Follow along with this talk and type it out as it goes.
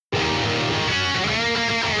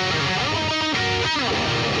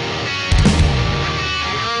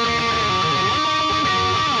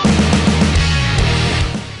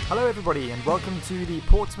everybody, and welcome to the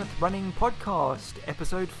Portsmouth Running Podcast,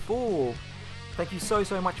 episode 4. Thank you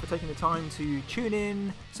so much for taking the time to tune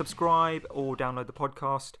in, subscribe, or download the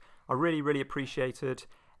podcast. I really appreciate it.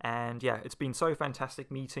 And yeah, it's been so fantastic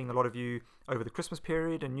meeting a lot of you over the Christmas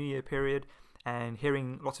period and New Year period, and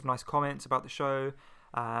hearing lots of nice comments about the show.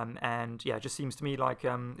 And yeah, it just seems to me like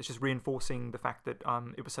it's just reinforcing the fact that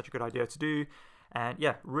it was such a good idea to do. And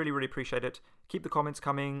yeah, really appreciate it. Keep the comments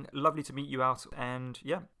coming. Lovely to meet you out. And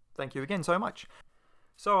yeah, thank you again so much.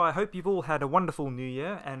 So I hope you've all had a wonderful New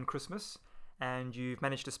Year and Christmas, and you've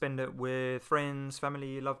managed to spend it with friends,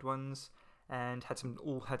 family, loved ones, and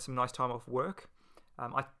all had some nice time off work.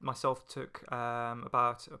 I myself took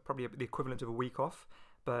about probably the equivalent of a week off,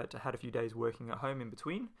 but I had a few days working at home in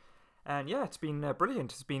between. And yeah, it's been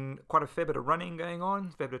brilliant. It's been quite a fair bit of running going on,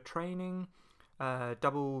 a fair bit of training,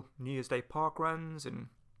 double New Year's Day park runs, and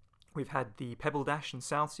we've had the Pebble Dash in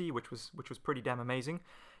Southsea, which was pretty damn amazing.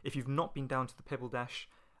 If you've not been down to the Pebble Dash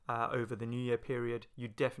over the New Year period, you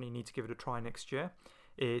definitely need to give it a try next year.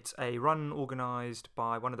 It's a run organised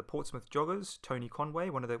by one of the Portsmouth joggers, Tony Conway,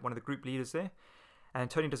 one of the group leaders there. And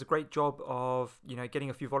Tony does a great job of getting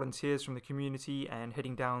a few volunteers from the community and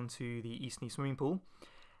heading down to the Eastney swimming pool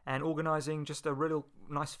and organising just a real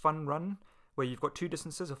nice fun run where you've got two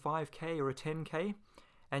distances, a 5k or a 10k,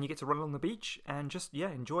 and you get to run along the beach and just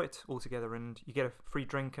enjoy it all together. And you get a free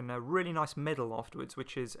drink and a really nice medal afterwards,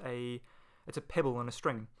 which is it's a pebble on a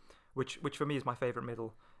string, which for me is my favourite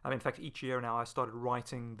medal. In fact, each year now I started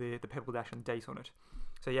writing the Pebble Dash and date on it.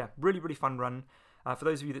 So yeah, really fun run. For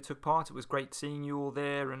those of you that took part, it was great seeing you all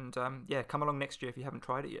there, and come along next year if you haven't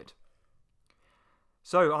tried it yet.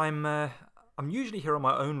 So I'm usually here on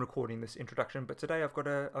my own recording this introduction, but today I've got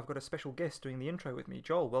a special guest doing the intro with me.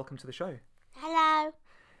 Joel, welcome to the show. Hello.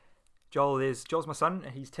 Joel's my son,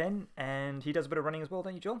 and he's 10, and he does a bit of running as well,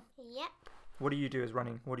 don't you, Joel? Yep. What do you do as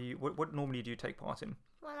running? What normally do you take part in?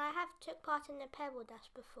 Well, I have took part in the Pebble Dash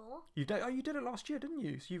before. You did it last year, didn't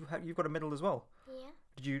you? So you've got a medal as well. Yeah.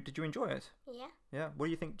 Did you enjoy it? Yeah. Yeah. What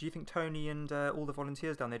do you think? Do you think Tony and all the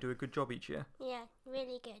volunteers down there do a good job each year? Yeah,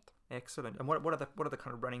 really good. Excellent. And what other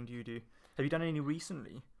kind of running do you do? Have you done any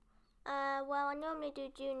recently? Well, I normally do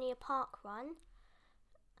junior park run.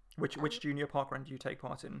 Which junior park run do you take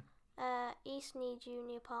part in? Eastney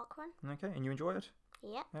Junior Park Run. Okay, and you enjoy it?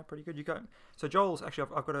 Yeah. Yeah, pretty good. You go. So Joel's actually,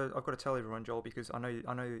 I've got to tell everyone, Joel, because I know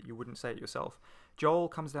that you wouldn't say it yourself. Joel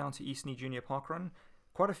comes down to Eastney Junior Park Run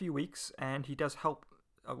quite a few weeks, and he does help.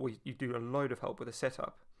 You do a load of help with the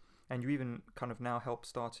setup, and you even kind of now help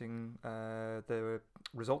starting the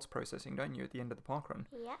results processing, don't you, at the end of the park run?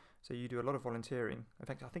 Yeah. So you do a lot of volunteering. In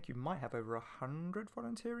fact, I think you might have over 100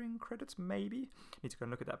 volunteering credits, maybe. Need to go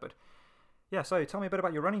and look at that, but yeah. So tell me a bit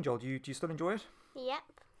about your running, Joel. Do you still enjoy it? Yep.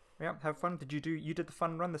 Yeah, have fun. You did the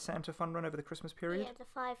fun run, the Santa fun run over the Christmas period? Yeah,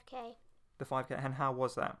 the 5k. The 5k, and how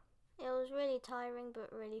was that? It was really tiring,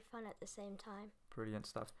 but really fun at the same time. Brilliant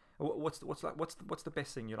stuff. What's the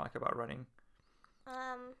best thing you like about running?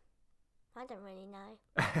 I don't really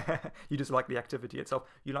know. You just like the activity itself.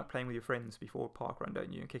 You like playing with your friends before park run,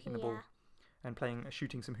 don't you? And kicking the ball, and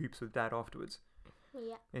shooting some hoops with Dad afterwards.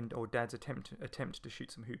 Yeah. Or Dad's attempt to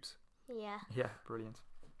shoot some hoops. Yeah. Yeah, brilliant.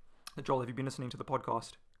 Joel, have you been listening to the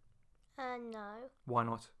podcast? No. Why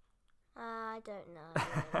not? I don't know.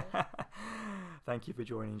 Really. Thank you for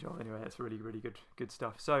joining, Joel. Anyway, it's really good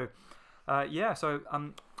stuff. So, I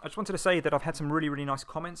just wanted to say that I've had some really nice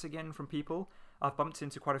comments again from people. I've bumped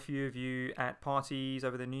into quite a few of you at parties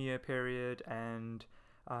over the New Year period, and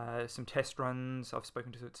some test runs. I've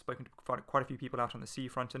spoken to quite a few people out on the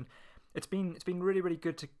seafront, and it's been really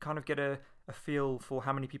good to kind of get a feel for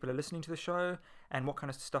how many people are listening to the show and what kind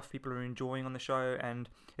of stuff people are enjoying on the show. And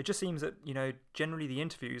it just seems that generally the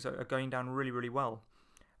interviews are going down really well.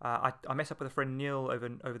 I met up with a friend, Neil,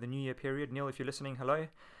 over the New Year period. Neil, if you're listening, hello.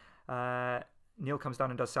 Neil comes down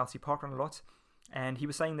and does Southsea Park Run a lot, and he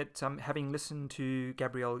was saying that having listened to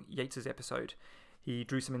Gabrielle Yates's episode, he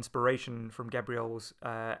drew some inspiration from Gabrielle's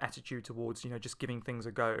attitude towards just giving things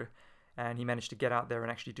a go. And he managed to get out there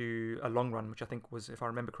and actually do a long run, which I think was, if I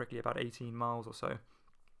remember correctly, about 18 miles or so.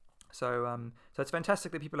 So it's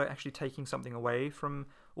fantastic that people are actually taking something away from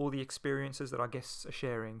all the experiences that our guests are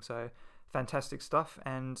sharing. So fantastic stuff,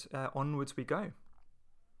 and onwards we go.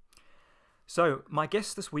 So my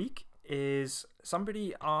guest this week is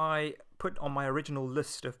somebody I put on my original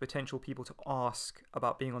list of potential people to ask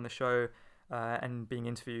about being on the show and being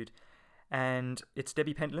interviewed. And it's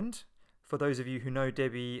Debbie Pentland. For those of you who know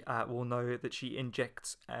Debbie, will know that she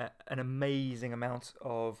injects an amazing amount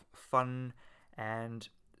of fun and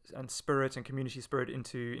spirit and community spirit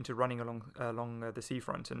into running along the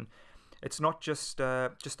seafront. And it's not just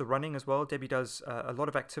the running as well. Debbie does a lot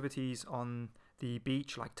of activities on the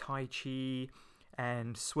beach, like Tai Chi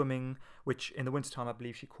and swimming, which in the wintertime I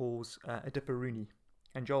believe she calls a dipperoonie.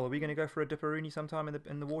 And Joel, are we going to go for a dipperoonie sometime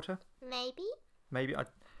in the water? Maybe. Maybe.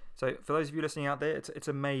 So for those of you listening out there, it's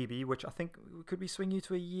a maybe, which I think could we swing you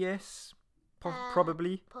to a yes,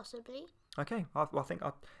 probably. Possibly. Okay, I think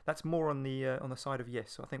that's more on the side of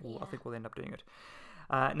yes. So I think we'll end up doing it.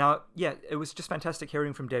 Now, yeah, it was just fantastic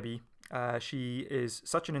hearing from Debbie. She is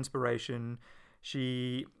such an inspiration.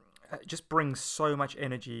 She just brings so much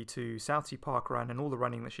energy to Southsea Park Run and all the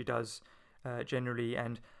running that she does generally.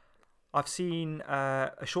 And I've seen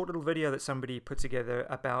a short little video that somebody put together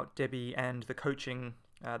about Debbie and the coaching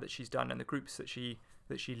that she's done and the groups that she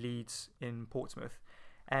leads in Portsmouth.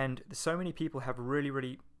 And so many people have really,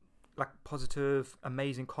 really like positive,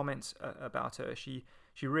 amazing comments about her. She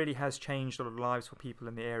really has changed a lot of lives for people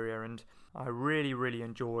in the area, and I really, really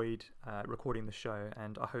enjoyed recording the show,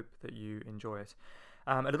 and I hope that you enjoy it.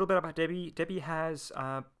 A little bit about Debbie. Debbie has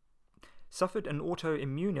suffered an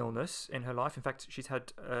autoimmune illness in her life. In fact, she's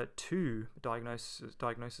had 2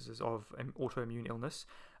 diagnoses of autoimmune illness.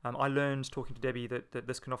 I learned talking to Debbie that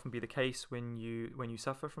this can often be the case when you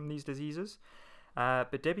suffer from these diseases.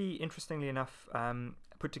 But Debbie, interestingly enough,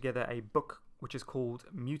 put together a book which is called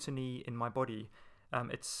Mutiny in My Body.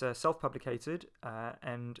 It's self-publicated,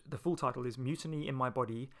 and the full title is Mutiny in My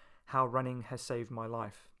Body: How Running Has Saved My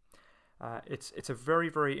Life. It's a very,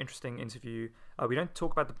 very interesting interview. We don't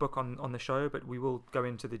talk about the book on the show, but we will go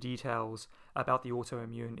into the details about the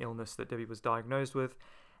autoimmune illness that Debbie was diagnosed with,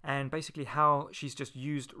 and basically how she's just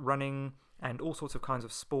used running and all sorts of kinds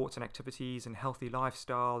of sports and activities and healthy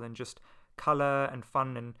lifestyle and just colour and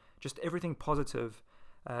fun and just everything positive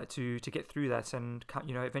to get through that and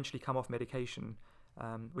eventually come off medication,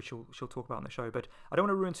 which she'll talk about on the show. But I don't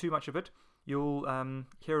want to ruin too much of it. You'll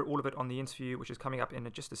hear all of it on the interview, which is coming up in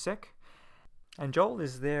just a sec. And Joel,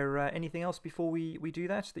 is there anything else before we do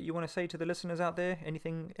that you want to say to the listeners out there?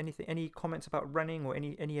 Anything, any comments about running or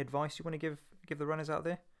any advice you want to give the runners out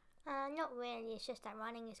there? Not really. It's just that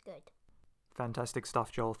running is good. Fantastic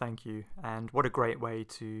stuff, Joel. Thank you. And what a great way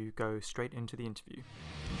to go straight into the interview.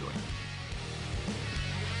 Enjoy.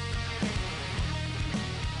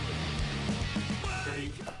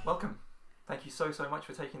 Debbie, welcome. Thank you so much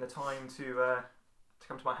for taking the time to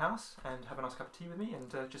come to my house and have a nice cup of tea with me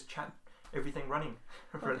and just chat everything running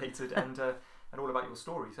related and all about your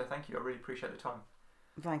story. So thank you. I really appreciate the time.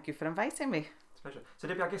 Thank you for inviting me. It's a pleasure. So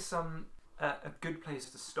Debbie, I guess a good place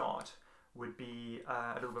to start would be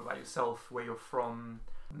a little bit about yourself, where you're from,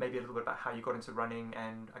 maybe a little bit about how you got into running,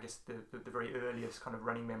 and I guess the very earliest kind of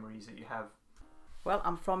running memories that you have. Well,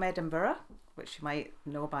 I'm from Edinburgh, which you might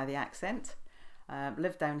know by the accent.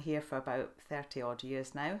 Lived down here for about 30 odd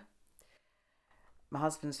years now. My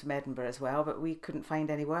husband's from Edinburgh as well, but we couldn't find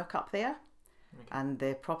any work up there. Okay. And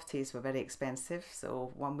the properties were very expensive,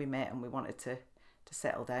 so when we met and we wanted to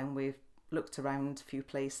settle down, we looked around a few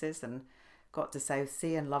places and got to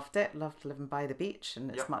Southsea and loved living by the beach,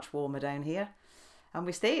 and it's much warmer down here, and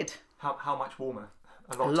we stayed. How much warmer?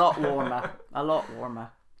 A lot warmer. A lot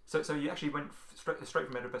warmer. So you actually went straight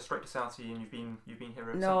from Edinburgh straight to Southsea, and you've been here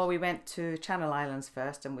ever since? No, we went to Channel Islands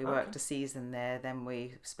first, and we worked a season there. Then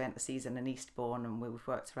we spent a season in Eastbourne, and we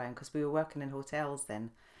worked around because we were working in hotels then.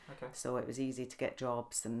 Okay. So it was easy to get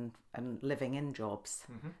jobs and living in jobs.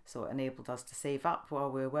 Mm-hmm. So it enabled us to save up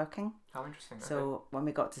while we were working. How interesting. So when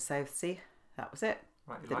we got to Southsea, that was it.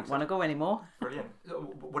 Right, didn't want to go anymore. Brilliant.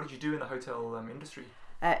 What did you do in the hotel industry?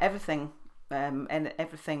 Everything, and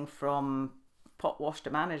everything from pot wash to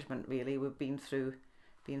management. Really, we've been through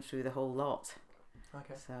the whole lot.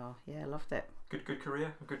 Okay. So yeah, loved it. Good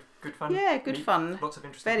career. Good fun. Yeah, good fun. Lots of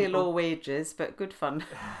interesting. Very people. low wages, but good fun.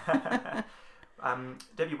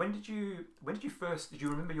 Debbie, when did you first? Did you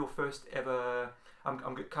remember your first ever? I'm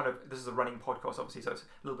kind of, this is a running podcast, obviously, so it's a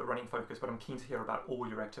little bit running focused, but I'm keen to hear about all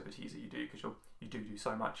your activities that you do, because you do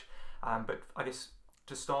so much. But I guess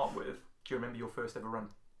to start with, do you remember your first ever run?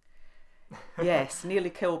 Yes,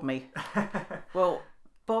 nearly killed me. Well,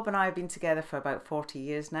 Bob and I have been together for about 40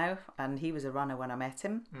 years now, and he was a runner when I met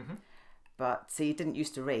him. Mm-hmm. But see, he didn't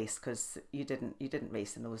used to race, because you didn't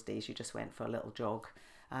race in those days. You just went for a little jog.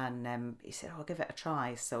 And he said, I'll give it a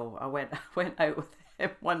try. So I went out with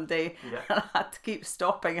him one day, and I had to keep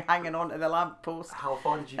stopping, hanging on to the lamppost. How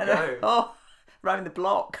far did you go? Round the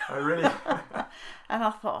block. Oh, really? And I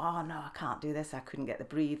thought, oh no, I can't do this. I couldn't get the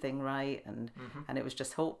breathing right, and it was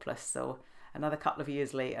just hopeless. So another couple of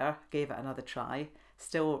years later, gave it another try.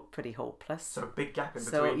 Still pretty hopeless. So a big gap in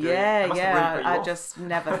between. So yeah, I just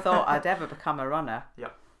never thought I'd ever become a runner.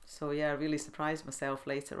 Yeah. So yeah, I really surprised myself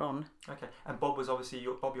later on. Okay. And Bob was obviously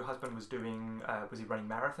your husband was doing. Was he running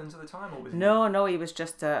marathons at the time, or was No, he was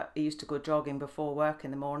just he used to go jogging before work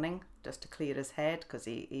in the morning just to clear his head because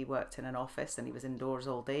he worked in an office and he was indoors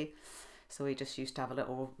all day. So he just used to have a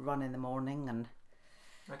little run in the morning and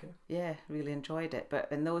Okay. yeah, really enjoyed it. But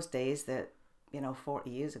in those days, 40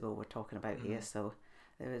 years ago we're talking about here, so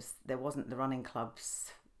there wasn't the running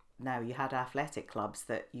clubs. Now you had athletic clubs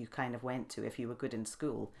that you kind of went to if you were good in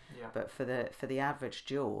school, Yeah. but for the average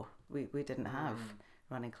Joe, we didn't have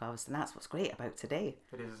running clubs, and that's what's great about today.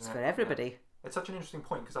 It is. It's for everybody. Yeah. It's such an interesting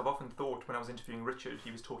point because I've often thought when I was interviewing Richard,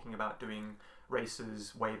 he was talking about doing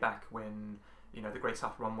races way back when the Great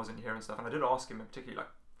South Run wasn't here and stuff, and I did ask him in particular, like,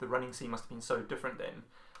 the running scene must have been so different then.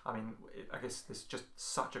 I mean, I guess there's just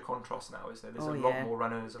such a contrast now, is there? There's a lot more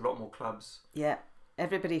runners, a lot more clubs. Yeah,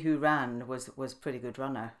 everybody who ran was pretty good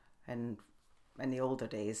runner in the older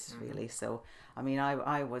days, really. So, I mean,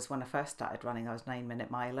 I was, when I first started running, I was 9-minute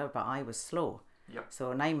miler, but I was slow. Yep.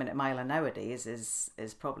 So a 9-minute miler nowadays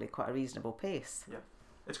is probably quite a reasonable pace. Yeah,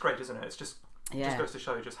 it's great, isn't it? It just goes to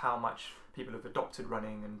show just how much people have adopted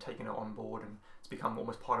running and taken it on board, and it's become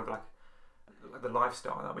almost part of like the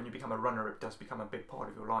lifestyle. That when you become a runner, it does become a big part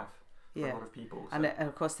of your life for a lot of people. So. And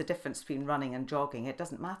of course, the difference between running and jogging, it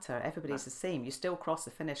doesn't matter. Everybody's the same. You still cross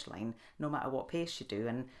the finish line no matter what pace you do,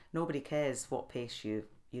 and nobody cares what pace you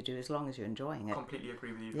do as long as you're enjoying it. Completely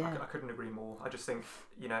agree with you. Yeah. I couldn't agree more. I just think,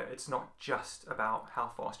 it's not just about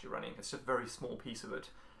how fast you're running. It's a very small piece of it.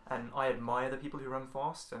 And I admire the people who run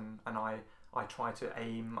fast, and I try to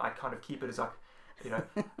aim. I kind of keep it as like,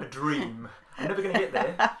 a dream. I'm never going to get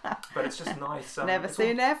there, but it's just nice. Never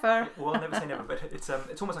say never. Well, never say never, but it's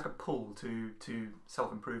almost like a pull to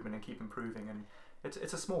self-improvement and keep improving. And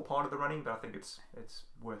it's a small part of the running, but I think it's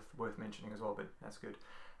worth mentioning as well. But that's good.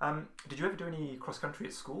 Did you ever do any cross country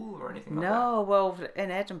at school or anything like that? No, well,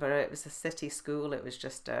 in Edinburgh it was a city school. It was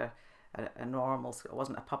just a normal school. It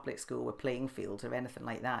wasn't a public school with playing fields or anything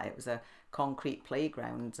like that. It was a concrete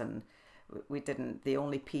playground, and the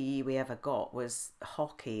only PE we ever got was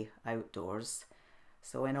hockey outdoors.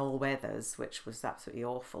 So in all weathers, which was absolutely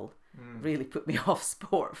awful. Really put me off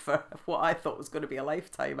sport for what I thought was going to be a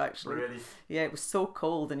lifetime, actually. Really? Yeah, it was so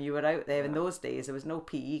cold, and you were out there. In those days, there was no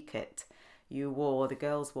PE kit. The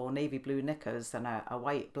girls wore navy blue knickers and a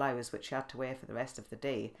white blouse, which you had to wear for the rest of the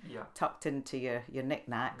day, tucked into your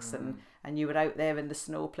knickknacks, and you were out there in the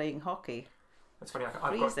snow playing hockey. That's funny.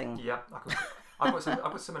 Freezing. I've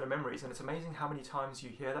got similar memories, and it's amazing how many times you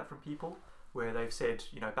hear that from people where they've said,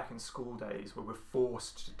 back in school days where we're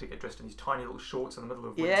forced to get dressed in these tiny little shorts in the middle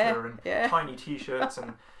of winter and tiny t-shirts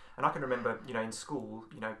and I can remember, in school,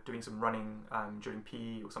 doing some running during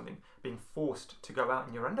PE or something, being forced to go out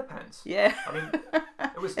in your underpants. Yeah. I mean,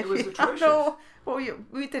 it was atrocious. No, well,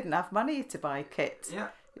 we didn't have money to buy kit. Yeah.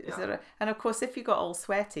 And of course, if you got all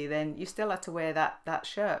sweaty, then you still had to wear that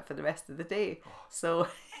shirt for the rest of the day. So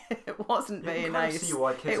it wasn't very nice. See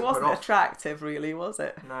why kids it wasn't attractive, really, was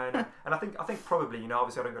it? No. And I think probably,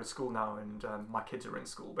 obviously I don't go to school now, and my kids are in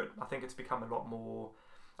school, but I think it's become a lot more.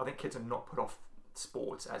 I think kids are not put off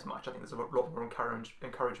sports as much. I think there's a lot more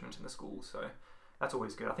encouragement in the schools, so that's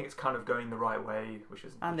always good. I think it's kind of going the right way,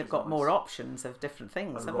 and they've got more options of different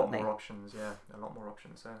things, haven't they? A lot more options, yeah, a lot more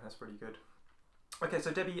options. So that's pretty good. Okay,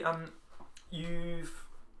 so Debbie, you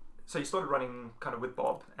started running kind of with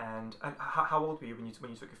Bob, and how old were you when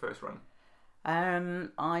you took your first run?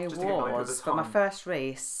 I was, for my first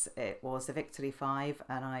race, it was the Victory 5,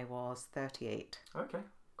 and I was 38. Okay,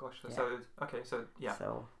 gosh. Yeah.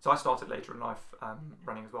 So I started later in life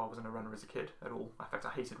running as well. I wasn't a runner as a kid at all. In fact, I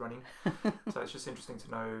hated running. So it's just interesting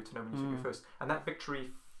to know when you took your first. And that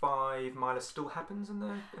Victory 5 miler still happens in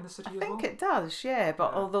the city as well? I think it does, yeah.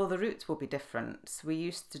 But although the routes will be different, we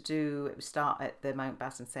used to start at the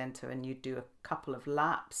Mountbatten Centre, and you'd do a couple of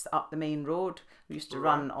laps up the main road. We used to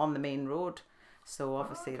run on the main road. So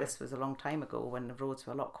obviously this was a long time ago when the roads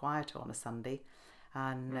were a lot quieter on a Sunday.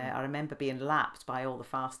 And I remember being lapped by all the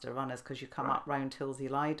faster runners because you come up round Hillsey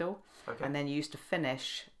Lido, and then you used to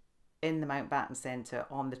finish in the Mountbatten Centre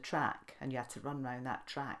on the track, and you had to run round that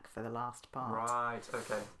track for the last part. Right,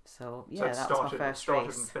 okay. So that was my first race.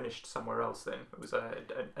 Started and finished somewhere else then? It was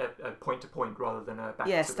a point to point rather than a back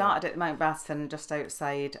to Yeah, started at Mountbatten just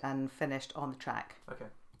outside and finished on the track. Okay.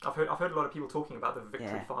 I've heard a lot of people talking about the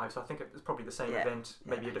Victory 5, so I think it's probably the same event,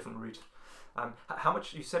 maybe a different route. How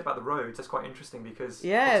much you said about the roads? That's quite interesting because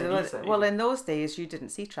in those days you didn't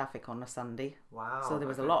see traffic on a Sunday. Wow. So there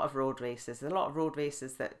was a lot of road races. There's a lot of road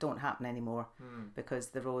races that don't happen anymore because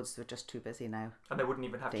the roads were just too busy now. And they wouldn't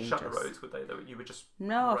even have to shut the roads, would they? You would just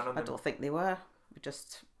I don't think they were. We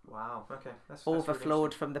just Wow. Okay. That's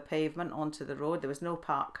overflowed from the pavement onto the road. There was no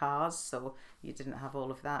parked cars, so you didn't have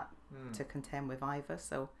all of that to contend with either.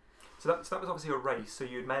 So that was obviously a race. So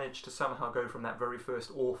you'd managed to somehow go from that very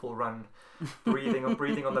first awful run, breathing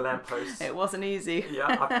on the lampposts. it wasn't easy. Yeah,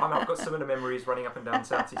 I've got similar memories running up and down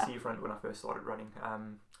Southsea Seafront when I first started running.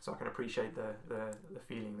 So I can appreciate the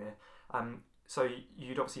feeling there. So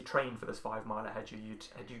you'd obviously trained for this 5 mile ahead.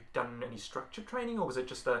 Had you done any structured training, or was it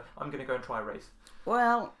just I'm going to go and try a race?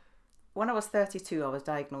 Well, when I was 32, I was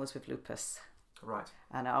diagnosed with lupus. Right.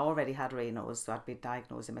 And I already had Raynaud's, so I'd been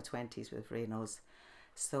diagnosed in my 20s with Raynaud's.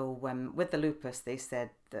 So with the lupus, they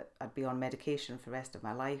said that I'd be on medication for the rest of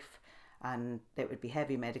my life, and it would be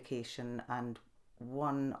heavy medication, and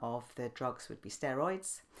one of the drugs would be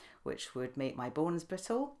steroids, which would make my bones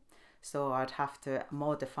brittle. So I'd have to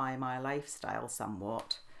modify my lifestyle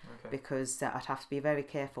somewhat, because I'd have to be very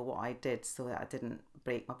careful what I did so that I didn't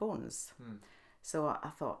break my bones. So I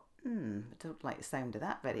thought, I don't like the sound of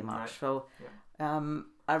that very much. So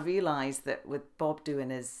I realised that with Bob doing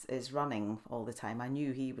his running all the time, I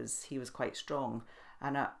knew he was quite strong,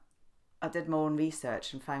 and I did my own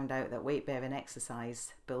research and found out that weight bearing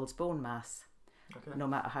exercise builds bone mass. No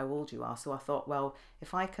matter how old you are. So I thought, well,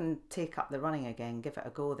 if I can take up the running again, give it a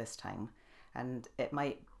go this time, and it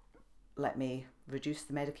might let me reduce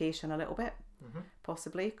the medication a little bit,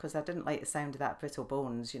 possibly, because I didn't like the sound of that brittle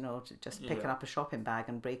bones, just picking up a shopping bag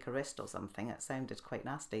and break a wrist or something. It sounded quite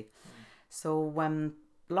nasty. So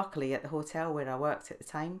luckily at the hotel where I worked at the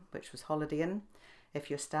time, which was Holiday Inn, if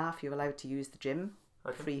you're staff, you're allowed to use the gym,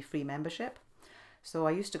 free membership. So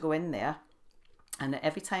I used to go in there, and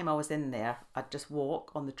every time I was in there, I'd just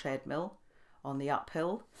walk on the treadmill on the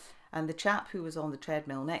uphill. And the chap who was on the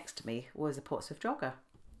treadmill next to me was a Portsmouth jogger.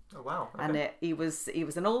 Oh, wow. Okay. And he was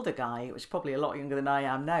an older guy, which is probably a lot younger than I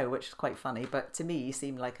am now, which is quite funny. But to me, he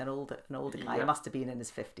seemed like an older guy. He must have been in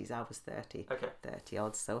his 50s. I was 30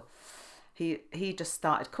 odd. So he just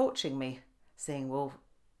started coaching me, saying, well,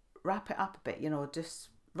 wrap it up a bit, just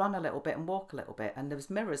run a little bit and walk a little bit. And there was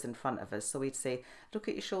mirrors in front of us, so he'd say, look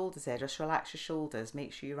at your shoulders there, just relax your shoulders,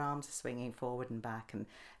 make sure your arms are swinging forward and back, and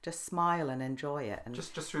just smile and enjoy it. And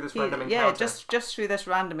just through this random encounter. Just through this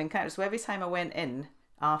random encounter. So every time I went in,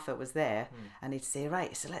 Arthur was there, and he'd say,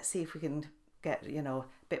 right, so let's see if we can get a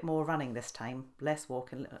bit more running this time, less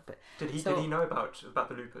walking a little bit. Did he know about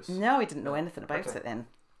the lupus? No, he didn't know anything about it then.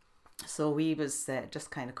 So he was just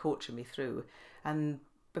kind of coaching me through, and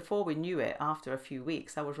before we knew it, after a few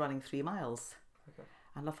weeks, I was running 3 miles.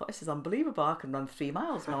 And I thought, this is unbelievable. I can run 3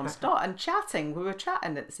 miles non-stop. And chatting, we were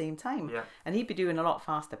chatting at the same time. Yeah. And he'd be doing a lot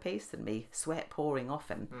faster pace than me, sweat pouring off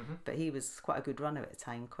him. But he was quite a good runner at the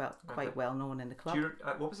time, quite well known in the club.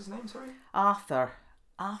 What was his name, sorry?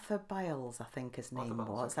 Arthur Biles, I think his name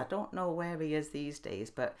was. Okay. I don't know where he is these days,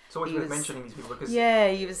 but it's always worth mentioning these people because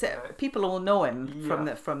he was. People all know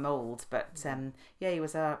him from old, but he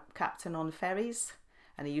was a captain on ferries,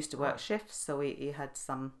 and he used to work shifts, so he had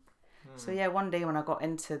some. So one day when I got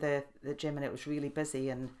into the gym and it was really busy,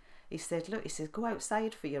 and he said, go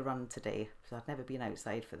outside for your run today. So I'd never been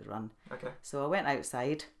outside for the run. Okay. So I went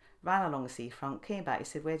outside, ran along the seafront, came back. He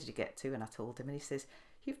said, where did you get to? And I told him, and he says,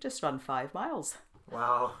 you've just run 5 miles.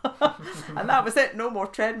 Wow. And that was it. No more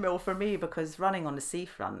treadmill for me, because running on the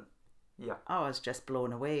seafront, I was just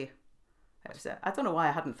blown away. I don't know why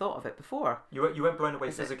I hadn't thought of it before. You weren't blown away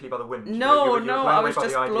physically by the wind? No, I was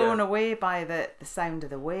just blown away by the sound of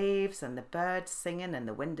the waves and the birds singing and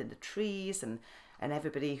the wind in the trees and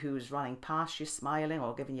everybody who's running past you smiling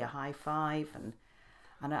or giving you a high five.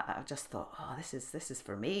 And I just thought, oh, this is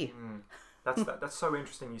for me. That's so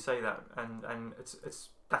interesting you say that, and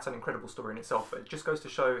that's an incredible story in itself. But it just goes to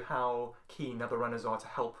show how keen other runners are to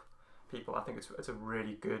help people. I think it's a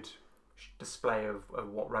really good display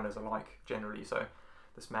of what runners are like generally. So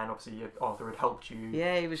this man, obviously Arthur, had helped you.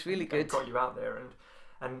 Yeah, he was really good. Got you out there,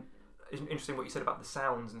 and it's interesting what you said about the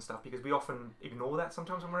sounds and stuff, because we often ignore that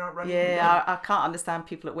sometimes when we're out running. Yeah, I can't understand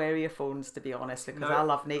people that wear earphones, to be honest, because I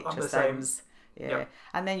love nature sounds. Yeah,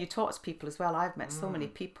 and then you talk to people as well. I've met so many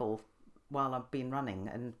people while I've been running,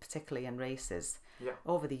 and particularly in races. Yeah.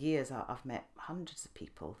 Over the years, I've met hundreds of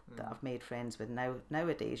people that I've made friends with.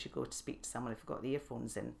 Nowadays, you go to speak to someone if you've got the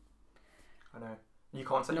earphones in. I know. You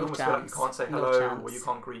can't say, you almost feel like you can't say hello, or you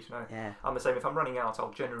can't greet. No. Yeah. I'm the same. If I'm running out,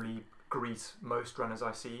 I'll generally greet most runners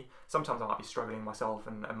I see. Sometimes I might be struggling myself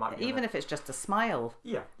and might be even if it's just a smile.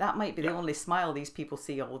 Yeah. That might be the only smile these people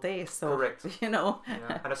see all day. So correct. Yeah.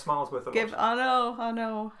 And a smile's worth a lot. I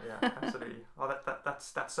know. Yeah, absolutely. Oh,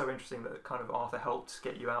 that's so interesting that kind of Arthur helped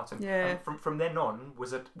get you out, and from then on,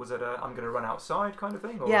 was it a I'm going to run outside kind of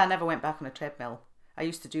thing? Or? Yeah, I never went back on a treadmill. I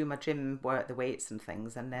used to do my gym work, the weights and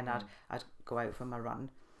things, and then I'd go out for my run.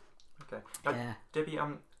 Okay. Now, Yeah. Debbie,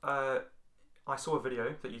 I saw a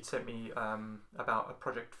video that you'd sent me about a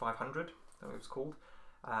Project 500, that it was called,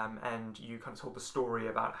 and you kind of told the story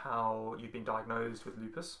about how you've been diagnosed with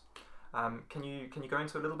lupus. Can you go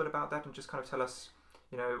into a little bit about that and just kind of tell us,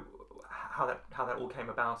 how that all came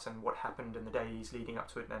about and what happened in the days leading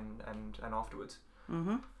up to it and afterwards?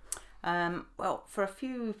 Well, for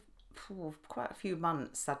quite a few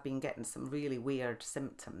months, I'd been getting some really weird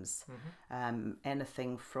symptoms.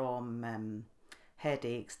 Anything from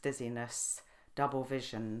headaches, dizziness, double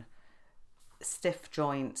vision, stiff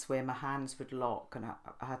joints where my hands would lock and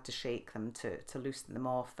I had to shake them to loosen them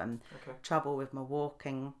off, and trouble with my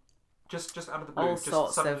walking. Just out of the blue, All just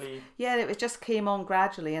sorts suddenly... of, yeah, it just came on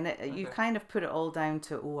gradually, and you kind of put it all down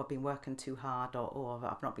to, I've been working too hard, or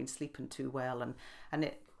I've not been sleeping too well, and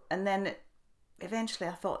then eventually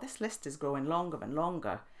I thought, this list is growing longer and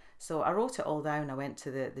longer. So I wrote it all down. I went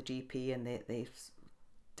to the GP and they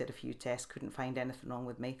did a few tests, couldn't find anything wrong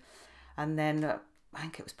with me. And then I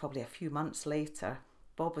think it was probably a few months later,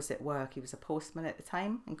 Bob was at work. He was a postman at the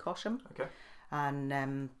time in Cosham. Okay.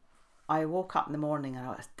 And I woke up in the morning and I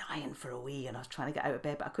was dying for a wee, and I was trying to get out of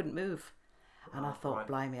bed, but I couldn't move. And I thought,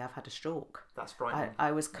 blimey, I've had a stroke. That's frightening.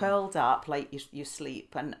 I was curled up like you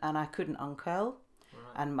sleep, and I couldn't uncurl.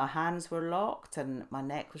 And my hands were locked and my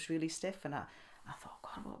neck was really stiff, and I thought,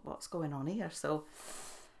 God, what's going on here? So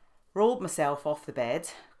rolled myself off the bed,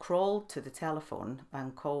 crawled to the telephone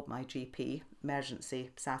and called my GP, emergency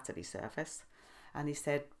Saturday service, and he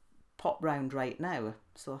said, pop round right now.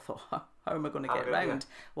 So I thought, how am I going to get round?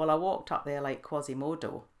 Well, I walked up there like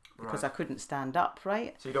Quasimodo because I couldn't stand up,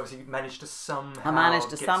 right? So you'd obviously managed to somehow... I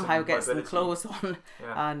managed to somehow get some mobility. clothes on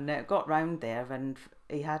and got round there, and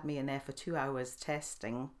he had me in there for 2 hours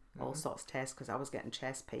testing, all sorts of tests, because I was getting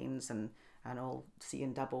chest pains and all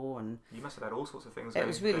seeing double. And you must have had all sorts of things. It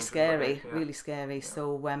was really scary, really scary. Yeah.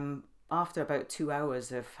 So after about 2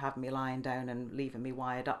 hours of having me lying down and leaving me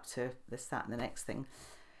wired up to this, that and the next thing,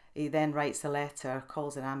 he then writes a letter,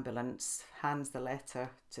 calls an ambulance, hands the letter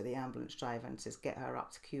to the ambulance driver and says, get her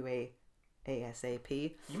up to QA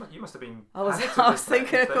ASAP. You must have been... I was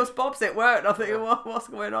thinking, of course, Bob's at work, and I'm thinking, what's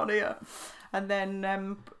going on here? And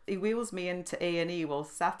then he wheels me into A&E. Well,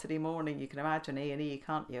 Saturday morning, you can imagine A&E,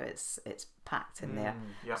 can't you? It's packed in there.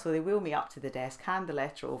 Yeah. So they wheel me up to the desk, hand the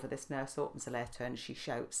letter over. This nurse opens the letter and she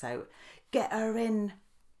shouts out, get her in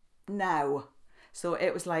now. So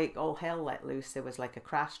it was like all hell let loose. There was like a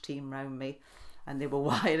crash team round me, and they were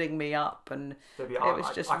wiring me up, and Debbie, it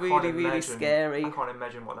was just really scary. I can't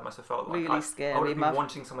imagine what that must have felt like. Really scary. I would have been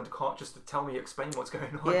wanting someone to just to tell me, explain what's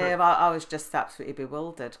going on. Yeah, well, I was just absolutely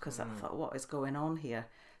bewildered because I thought, what is going on here?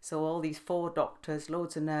 So all these 4 doctors,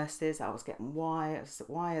 loads of nurses, I was getting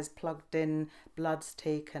wires plugged in, bloods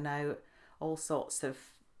taken out, all sorts of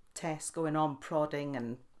tests going on, prodding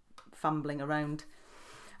and fumbling around.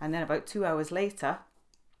 And then about 2 hours later,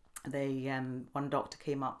 one doctor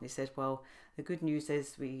came up and he said, well, the good news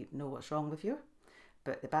is we know what's wrong with you,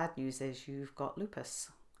 but the bad news is you've got lupus.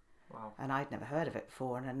 Wow. And I'd never heard of it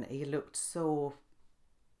before, and he looked so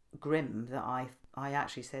grim that I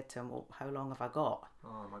actually said to him, well, how long have I got?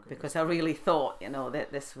 Oh my goodness. Because I really thought,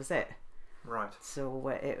 that this was it. Right. So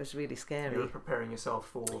it was really scary. You were preparing yourself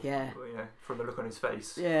for, from the look on his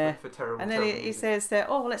face. Yeah. For terrible. And then he says,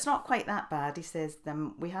 well, it's not quite that bad. He says,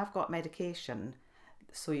 we have got medication,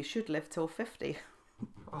 so you should live till 50.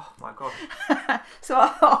 Oh my God. So I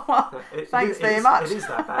thought, well, thanks very much. It is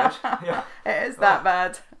that bad. Yeah. It is that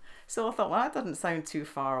bad. So I thought, well, that doesn't sound too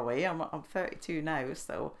far away. I'm 32 now,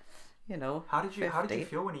 so How did you 50.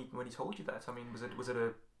 feel when he told you that? I mean, was it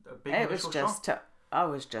a big It was initial just shock? I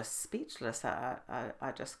was just speechless.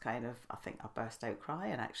 I just kind of, I think I burst out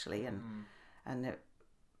crying actually, and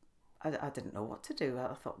I didn't know what to do.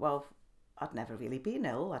 I thought, well, I'd never really been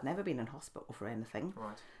ill. I'd never been in hospital for anything.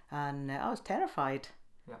 Right. And I was terrified.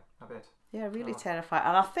 Yeah, I bet. Yeah, really terrified.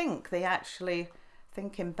 And I think they actually,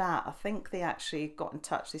 thinking back, got in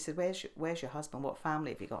touch. They said, where's your husband? What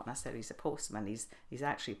family have you got? And I said, he's a postman. He's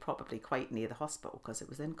actually probably quite near the hospital because it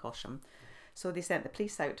was in Cosham. So they sent the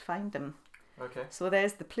police out to find him. Okay. So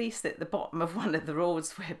there's the police at the bottom of one of the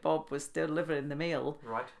roads where Bob was delivering the mail.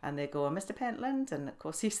 Right. And they go, Mr. Pentland? And of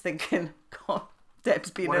course he's thinking, God,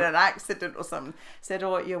 Deb's been in an accident or something. Said,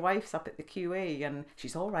 your wife's up at the QA and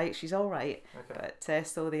she's all right. Okay. But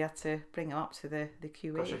so they had to bring him up to the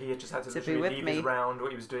QA. Gosh, he had just had to literally leave his round,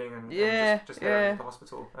 what he was doing, and just go to the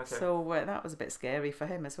hospital. Okay. So that was a bit scary for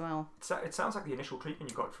him as well. It sounds like the initial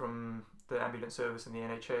treatment you got from the ambulance service and the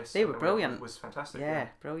NHS. They were brilliant. Was fantastic. Yeah,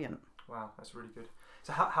 brilliant. Wow, that's really good.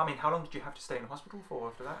 So how long did you have to stay in hospital for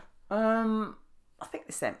after that? I think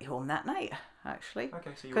they sent me home that night, actually.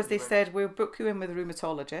 Okay, so because they said, we'll book you in with a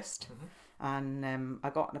rheumatologist. Mm-hmm. And I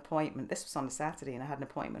got an appointment. This was on a Saturday, and I had an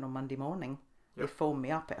appointment on Monday morning. Yep. They phoned me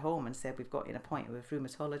up at home and said, we've got you an appointment with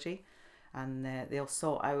rheumatology, and they'll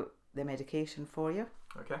sort out the medication for you.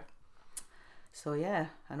 Okay. So yeah,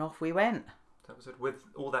 and off we went. That was it. With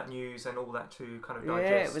all that news and all that to kind of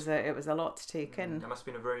digest. Yeah, it was a lot to take in. There must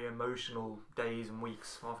have been a very emotional days and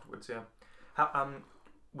weeks afterwards. Yeah. How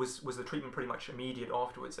was the treatment pretty much immediate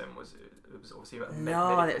afterwards? Then was obviously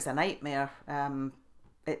no, it was a nightmare.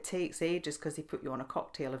 It takes ages because they put you on a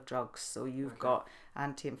cocktail of drugs. So you've got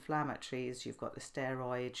anti-inflammatories, you've got the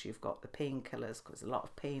steroids, you've got the painkillers, because there's a lot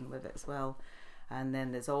of pain with it as well. And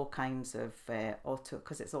then there's all kinds of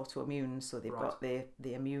because it's autoimmune, so they've got the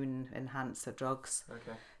immune enhancer drugs.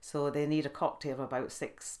 Okay. So they need a cocktail of about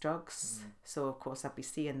 6 drugs. So of course I'd be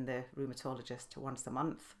seeing the rheumatologist once a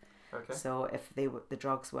month. Okay. So if the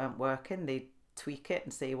drugs weren't working, they'd tweak it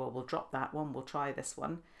and say, well, we'll drop that one, we'll try this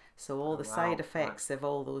one. So all the side effects of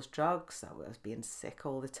all those drugs, I was being sick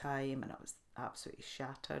all the time, and I was absolutely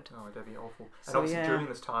shattered. Oh, that'd be awful. And So, obviously yeah. during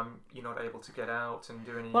this time, you're not able to get out and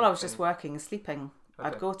do any... Well, I was just working and sleeping. Okay.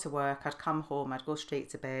 I'd go to work, I'd come home, I'd go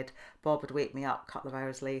straight to bed. Bob would wake me up a couple of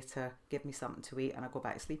hours later, give me something to eat, and I'd go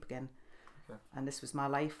back to sleep again. Okay. And this was my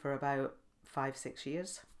life for about 5-6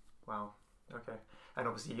 years. Wow. Okay. And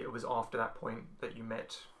obviously it was after that point that you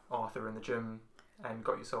met Arthur in the gym and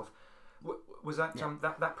got yourself... Was that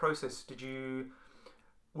that process?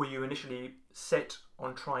 Were you initially set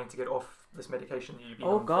on trying to get off this medication that you've been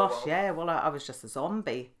on for a gosh, while? yeah. Well, I was just a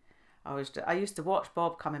zombie. I used to watch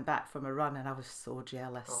Bob coming back from a run, and I was so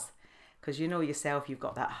jealous. Because you know yourself, you've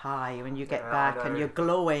got that high when you get back and you're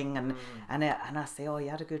glowing, and I say, oh,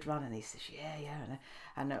 you had a good run, and he says, yeah,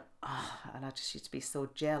 and I just used to be so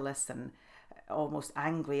jealous and almost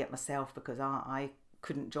angry at myself because I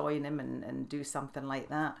couldn't join him and do something like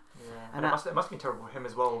that. Yeah. And it must have been terrible for him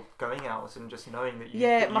as well, going out and just knowing that you.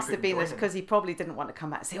 It must have been because he probably didn't want to come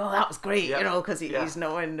back and say, oh, that was great, because he's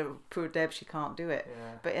knowing poor Deb, she can't do it.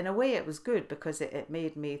 Yeah. But in a way it was good because it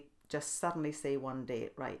made me just suddenly say one day,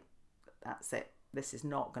 right, that's it. This is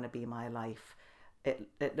not going to be my life.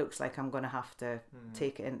 It looks like I'm going to have to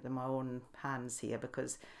take it into my own hands here,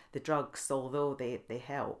 because the drugs, although they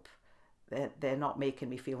help, they're not making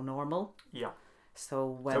me feel normal. Yeah.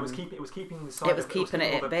 So it was keeping the side. It was keeping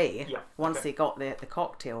it at bay. Yeah. Once they got the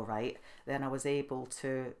cocktail right, then I was able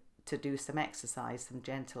to do some exercise, some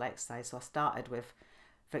gentle exercise. So I started with,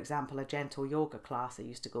 for example, a gentle yoga class I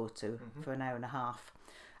used to go to for an hour and a half.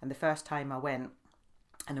 And the first time I went,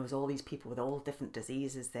 and there was all these people with all different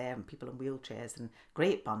diseases there, and people in wheelchairs, and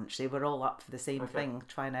great bunch. They were all up for the same thing,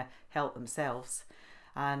 trying to help themselves.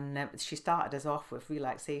 And she started us off with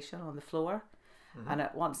relaxation on the floor. And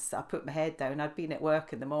at once I put my head down, I'd been at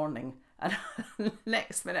work in the morning, and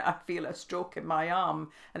next minute I feel a stroke in my arm,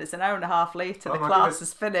 and it's an hour and a half later, the class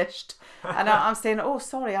is finished. And I'm saying, oh,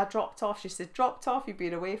 sorry, I dropped off. She said, dropped off? You've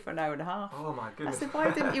been away for an hour and a half. Oh my goodness. I said,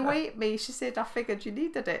 why didn't you wake me? She said, I figured you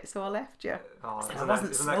needed it, so I left you. Oh, I said, I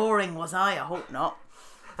wasn't snoring, was I? I hope not.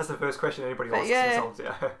 That's the first question anybody asks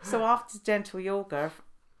themselves, So after gentle yoga,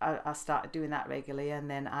 I started doing that regularly, and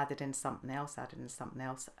then added in something else, and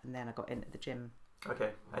then I got into the gym.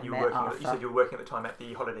 Okay, and you were working. You said you were working at the time at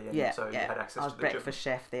the Holiday Inn, so you had access to the gym. I was breakfast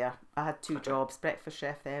chef there. I had 2 jobs: breakfast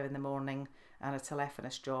chef there in the morning, and a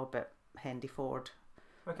telephonist job at Hendy Ford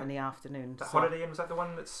in the afternoon. The Holiday Inn, was that the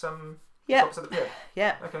one that's yeah, opposite the pier?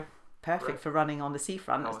 Yeah. Okay. Perfect for running on the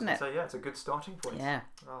seafront, isn't it? So yeah, it's a good starting point. Yeah.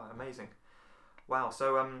 Oh, amazing! Wow.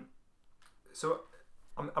 So I'm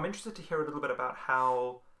interested to hear a little bit about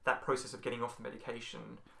how that process of getting off the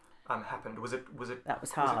medication happened. Was it? That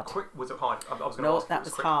was hard. Was it quick? Was it hard? I was going to ask. No, that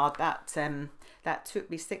was hard. That took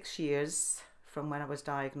me 6 years from when I was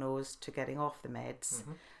diagnosed to getting off the meds.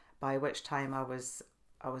 By which time I was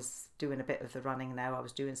doing a bit of the running now. I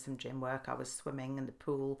was doing some gym work. I was swimming in the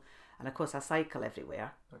pool, and of course I cycle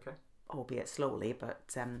everywhere. Okay. Albeit slowly,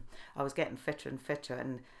 but I was getting fitter and fitter,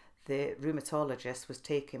 and the rheumatologist was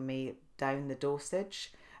taking me down the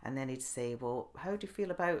dosage. And then he'd say, well, how do you feel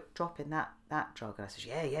about dropping that drug? And I said,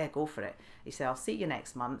 yeah, go for it. He said, I'll see you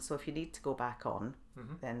next month. So if you need to go back on,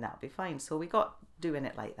 then that'll be fine. So we got doing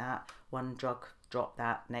it like that. One drug, drop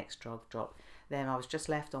that. Next drug, drop. Then I was just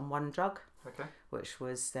left on one drug, which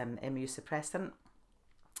was immunosuppressant.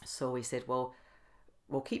 So he said, well,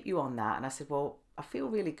 we'll keep you on that. And I said, well, I feel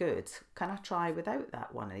really good. Can I try without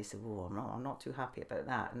that one? And he said, well, I'm not too happy about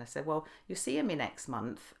that. And I said, well, you're seeing me next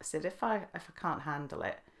month. I said, if I can't handle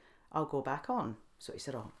it, I'll go back on. So he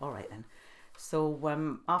said, oh, all right then. So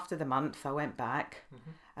after the month, I went back,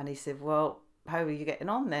 and he said, well, how are you getting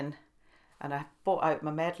on then? And I brought out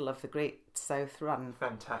my medal of the Great South Run.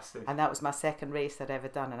 Fantastic. And that was my second race I'd ever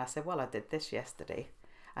done. And I said, well, I did this yesterday.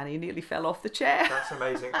 And he nearly fell off the chair. That's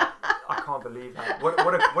amazing. I can't believe that. What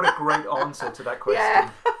a great answer to that question. Yeah.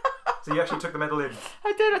 So you actually took the medal in?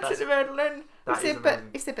 I did. I took the medal in.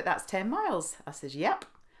 He said, but that's 10 miles. I said, yep.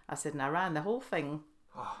 I said, and I ran the whole thing.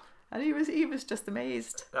 Oh. And he was just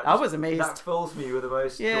amazed. I was amazed. That fills me with the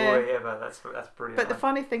most joy ever. That's brilliant. But the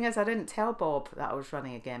funny thing is, I didn't tell Bob that I was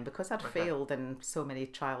running again because I'd failed in so many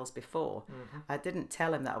trials before. Mm-hmm. I didn't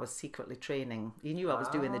tell him that I was secretly training. He knew I was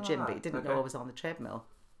doing the gym, but he didn't know I was on the treadmill.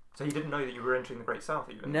 So you didn't know that you were entering the Great South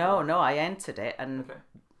even? No, I entered it and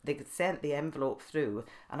they sent the envelope through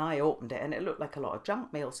and I opened it and it looked like a lot of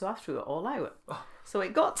junk mail, so I threw it all out. Oh. So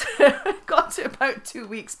it got to about 2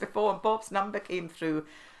 weeks before and Bob's number came through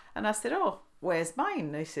and I said, oh, where's mine?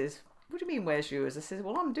 And he says, what do you mean, where's yours? I said,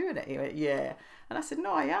 well, I'm doing it. He went, yeah. And I said,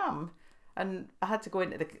 no, I am. And I had to go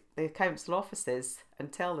into the council offices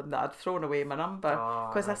and tell them that I'd thrown away my number.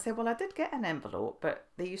 Because I said, well, I did get an envelope, but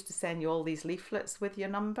they used to send you all these leaflets with your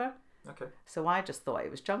number. Okay. So I just thought it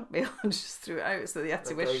was junk mail and just threw it out. So they had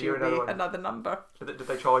to issue me another number. Did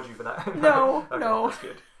they charge you for that? No, okay, no. That's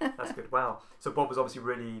good. That's good. Wow. So Bob was obviously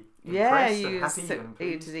really impressed and happy and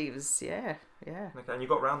pleased. He was, yeah. Okay, and you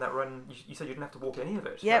got around that run. You said you didn't have to walk any of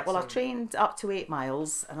it. Yeah, well, I trained up to 8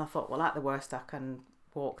 miles, and I thought, well, at the worst, I can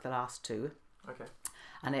walk the last 2. Okay.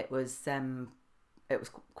 And it was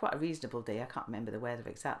quite a reasonable day. I can't remember the weather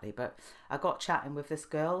exactly, but I got chatting with this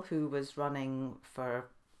girl who was running for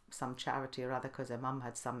some charity or other because her mum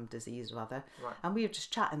had some disease or other, and we were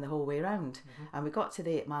just chatting the whole way around. And we got to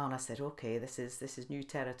the 8 mile and I said, okay, this is new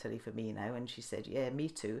territory for me now. And she said, yeah, me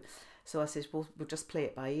too. So I said, we'll just play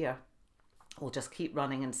it by ear. We'll just keep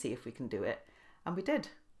running and see if we can do it. And we did.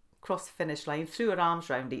 Crossed the finish line, threw our arms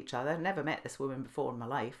round each other. Never met this woman before in my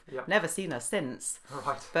life. Yep. Never seen her since.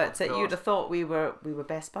 Right. But you'd have thought we were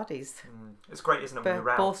best buddies. It's great, isn't it, when you're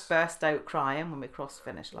out? Both burst out crying when we crossed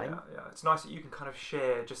the finish line. Yeah. It's nice that you can kind of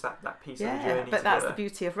share just that piece of the journey but together. That's the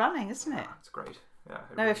beauty of running, isn't it? It's great. Yeah.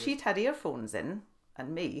 Now, if she'd had earphones in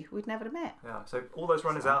and me, we'd never have met. Yeah. So all those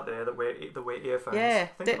runners out there that wear earphones, ditch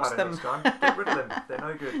think about them. it next time. Get rid of them. They're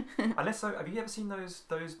no good. Unless so, have you ever seen those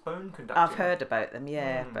bone conducting? I've heard about them,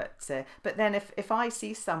 but then if I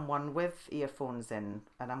see someone with earphones in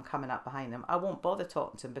and I'm coming up behind them, I won't bother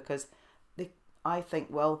talking to them because I think,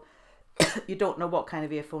 well, you don't know what kind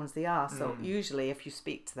of earphones they are. So usually, if you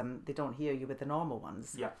speak to them, they don't hear you with the normal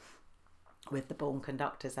ones. Yeah. With the bone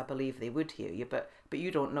conductors, I believe they would hear you, but you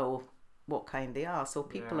don't know what kind they are, so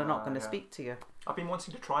people are not going to speak to you. I've been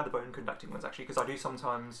wanting to try the bone conducting ones actually because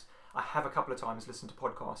I have a couple of times listened to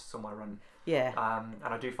podcasts on my run. Yeah.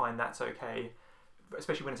 And I do find that's okay,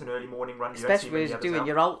 especially when it's an early morning run. Especially when you're doing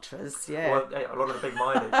your ultras, Well, a lot of the big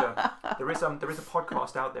mileage. There is a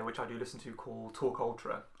podcast out there which I do listen to called Talk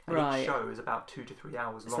Ultra. And each show is about 2 to 3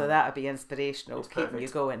 hours long. So that would be inspirational. It's keeping perfect. You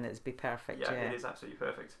going, it'd be perfect. Yeah, it is absolutely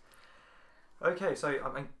perfect. Okay, so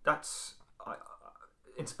I mean that's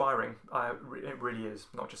inspiring. It really is.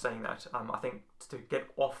 Not just saying that. I think to get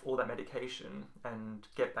off all that medication and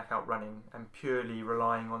get back out running and purely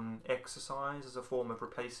relying on exercise as a form of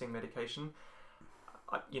replacing medication,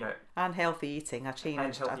 and healthy eating. I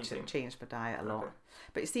changed my diet a lot.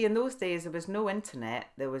 But you see, in those days there was no internet.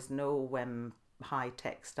 There was no high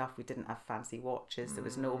tech stuff. We didn't have fancy watches. There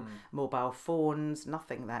was no mobile phones.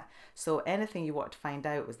 Nothing that. So anything you wanted to find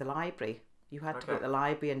out was the library. You had to go to the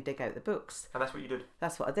library and dig out the books. And that's what you did?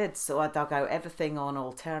 That's what I did. So I dug out everything on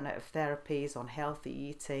alternative therapies, on healthy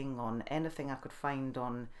eating, on anything I could find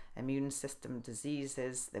on immune system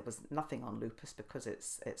diseases. There was nothing on lupus because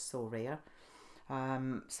it's so rare.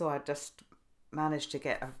 So I just managed to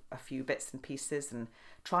get a few bits and pieces and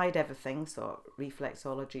tried everything. So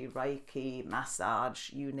reflexology, Reiki,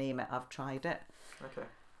 massage, you name it, I've tried it. Okay.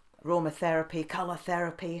 Aromatherapy, colour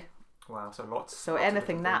therapy. Wow, so lots. So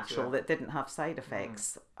anything natural that didn't have side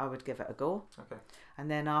effects, I would give it a go. Okay.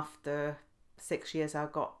 And then after 6 years, I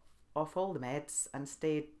got off all the meds and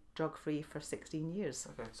stayed drug-free for 16 years.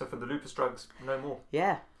 Okay, so for the lupus drugs, no more?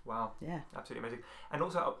 Yeah. Wow. Yeah. Absolutely amazing. And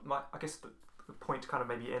also, I guess the point to kind of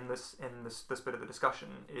maybe in this bit of the discussion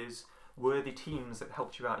is, were the teams that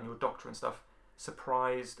helped you out and your doctor and stuff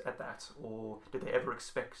surprised at that, or did they ever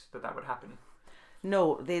expect that would happen?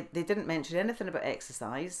 No, they didn't mention anything about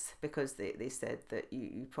exercise because they said that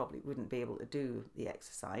you probably wouldn't be able to do the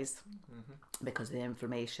exercise because of the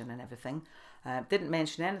inflammation and everything. Didn't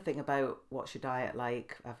mention anything about what's your diet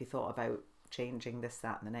like, have you thought about changing this,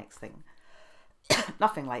 that and the next thing.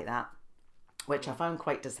 Nothing like that, which I found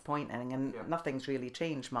quite disappointing, and nothing's really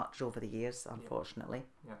changed much over the years, unfortunately.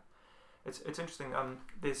 Yeah. It's interesting.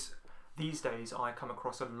 There's these days I come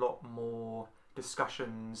across a lot more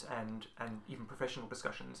discussions and even professional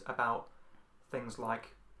discussions about things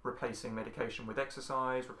like replacing medication with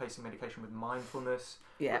exercise, replacing medication with mindfulness,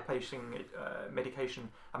 replacing medication.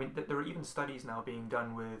 I mean, there are even studies now being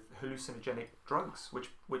done with hallucinogenic drugs,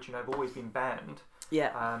 which have always been banned.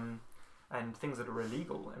 And things that are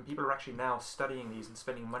illegal, and people are actually now studying these and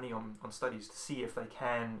spending money on studies to see if they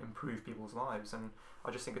can improve people's lives. And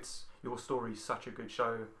I just think your story is such a good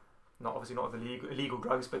show. Obviously not of illegal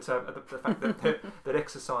drugs, but the fact that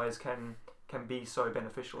exercise can be so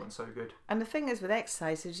beneficial and so good. And the thing is with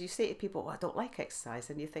exercise is you say to people, I don't like exercise,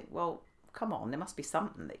 and you think, well, come on, there must be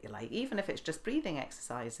something that you like, even if it's just breathing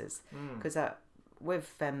exercises, because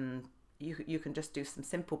with you can just do some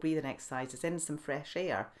simple breathing exercises in some fresh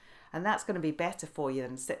air, and that's going to be better for you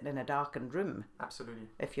than sitting in a darkened room. Absolutely.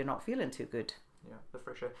 If you're not feeling too good. Yeah, the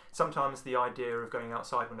fresh air. Sometimes the idea of going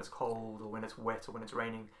outside when it's cold or when it's wet or when it's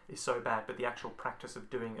raining is so bad, but the actual practice of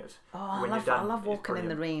doing it when you're done, I love walking in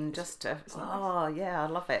the rain just to... I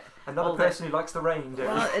love it. Another person who likes the rain,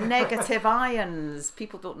 don't you? Negative ions.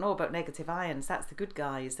 People don't know about negative ions. That's the good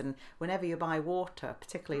guys. And whenever you buy water,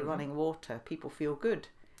 particularly running water, people feel good.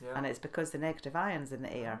 Yeah. And it's because the negative ions in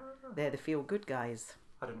the air, they're the feel good guys.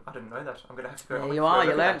 I didn't know that. I'm going to have to go. There you are.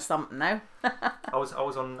 You learned something now. I was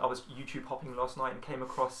YouTube hopping last night and came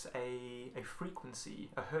across a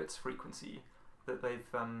frequency, a hertz frequency that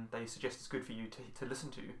they suggest is good for you to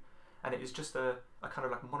listen to, and it is just a kind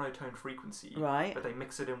of like monotone frequency. Right. But they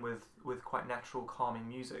mix it in with quite natural calming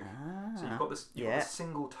music. So you've got this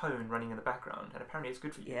single tone running in the background, and apparently it's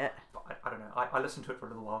good for you. Yeah. But I don't know. I listened to it for a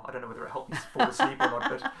little while. I don't know whether it helped me fall asleep or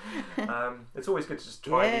not, but it's always good to just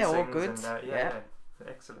try these things. All good. And,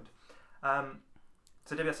 excellent.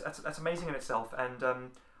 So Debbie, that's amazing in itself, and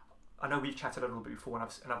I know we've chatted a little bit before,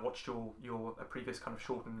 and I've watched your previous kind of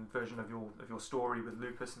shortened version of your story with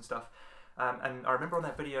lupus and stuff, and I remember on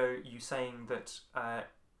that video you saying that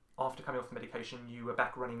after coming off the medication you were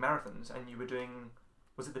back running marathons, and you were doing,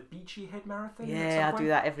 was it the Beachy Head Marathon? Yeah, I do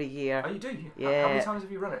that every year. Oh, you do? Yeah. How many times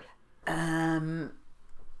have you run it?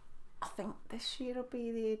 I think this year will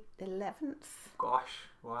be the 11th. Gosh,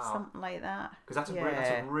 wow. Something like that. Because that's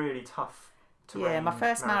a really tough terrain. Yeah, my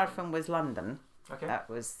first marathon was London. Okay. That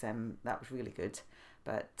was really good.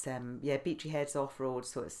 But Beachy Head's off-road,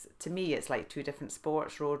 so to me it's like two different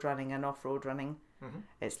sports, road running and off-road running. Mm-hmm.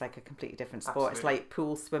 It's like a completely different sport. Absolutely. It's like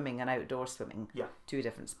pool swimming and outdoor swimming. Yeah. Two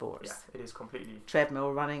different sports. Yeah, it is completely.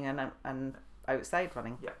 Treadmill running and outside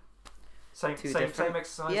running. Yeah. Same exercise,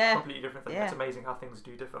 completely different thing. Yeah. It's amazing how things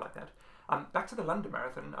do differ like that. Back to the London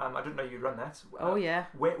Marathon. I didn't know you'd run that. Oh yeah.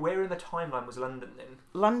 Where in the timeline was London then?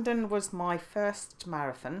 London was my first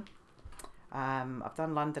marathon. I've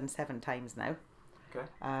done London 7 times now. Okay.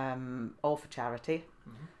 All for charity.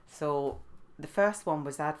 Mm-hmm. So the first one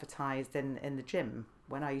was advertised in the gym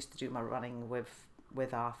when I used to do my running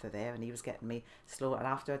with Arthur there, and he was getting me slow. And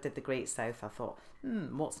after I did the Great South, I thought,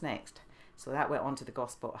 what's next? So that went on to the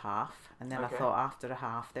Gosport half, and then I thought after a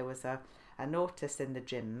half there was a notice in the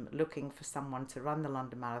gym looking for someone to run the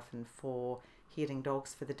London Marathon for Hearing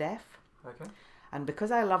Dogs for the Deaf. Okay. And because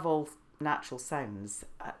I love all natural sounds,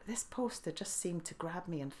 this poster just seemed to grab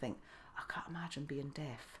me and think, I can't imagine being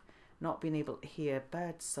deaf, not being able to hear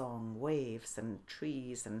bird song, waves and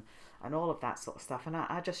trees and all of that sort of stuff. And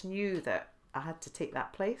I just knew that I had to take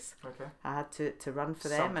that place. Okay. I had to run for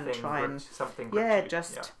them and try something.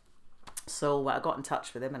 So I got in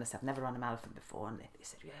touch with them and I said, I've never run a marathon before, and they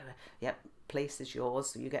said, yep, place is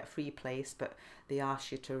yours, so you get a free place, but they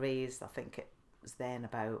asked you to raise, I think it was then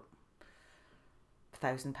about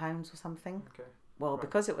 £1,000 or something. Okay. Well, right.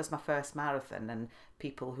 Because it was my first marathon and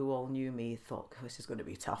people who all knew me thought, this is going to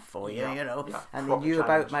be tough for you, you know, and they knew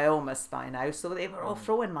about my illness by now, so they were all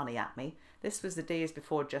throwing money at me. This was the days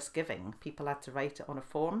before Just Giving. People had to write it on a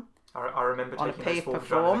form. I remember on taking a paper those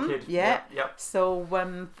form. As a kid. Yeah. Yep.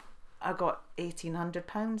 So I got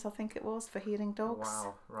 £1,800, I think it was, for Hearing Dogs.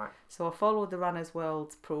 Wow, right. So I followed the Runners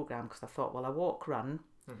World programme because I thought, well, I walk, run,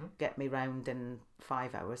 get me round in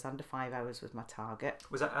 5 hours. Under 5 hours was my target.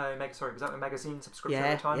 Was that a magazine subscription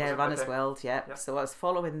at the time? Yeah, Runners World, yeah. Yep. So I was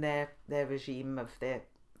following their regime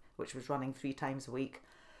which was running 3 times a week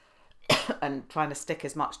and trying to stick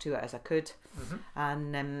as much to it as I could. Mm-hmm.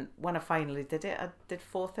 And when I finally did it, I did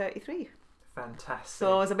 4:33. Fantastic.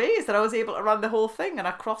 So I was amazed that I was able to run the whole thing, and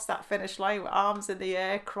I crossed that finish line with arms in the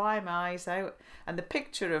air, crying my eyes out. And the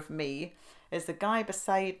picture of me is the guy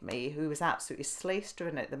beside me, who was absolutely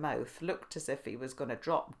slastering at the mouth, looked as if he was going to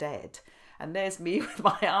drop dead. And there's me with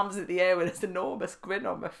my arms in the air with this enormous grin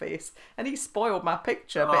on my face. And he spoiled my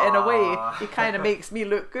picture, but in a way, he kind of makes me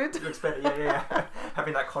look good. It looks better, yeah.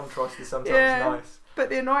 Having that contrast is sometimes nice. But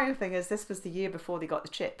the annoying thing is, this was the year before they got the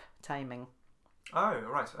chip timing. Oh,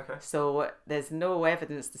 right, okay. So there's no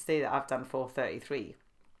evidence to say that I've done 4:33.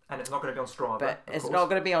 And it's not going to be on Strava, But of it's course. not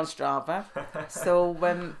going to be on Strava. So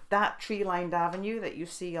that tree-lined avenue that you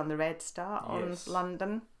see on the Red Star on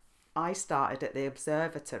London, I started at the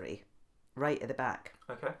observatory, right at the back.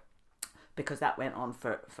 Okay. Because that went on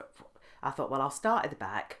for I thought, well, I'll start at the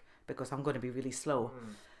back because I'm going to be really slow.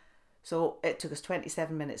 So it took us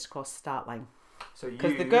 27 minutes to cross the start line.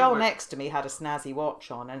 Because the girl next to me had a snazzy watch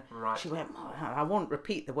on, and she went, I won't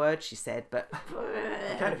repeat the word she said, but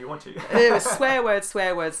you can if you want to. it was swear word,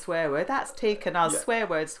 swear word, swear word. That's taken us swear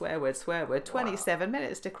word, swear word, swear word. 27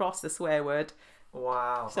 minutes to cross the swear word.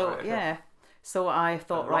 Wow. So right, okay. yeah. So I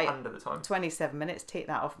thought, right, under the time. 27 minutes, take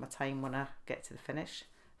that off my time when I get to the finish.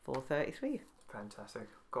 4:33. Fantastic.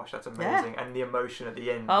 Gosh, that's amazing. And the emotion at the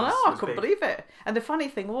end. I know, I was couldn't big. believe it. And the funny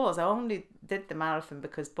thing was, I only did the marathon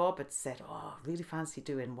because Bob had said, I really fancy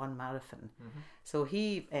doing one marathon. So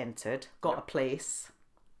he entered, got a place,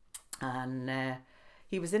 and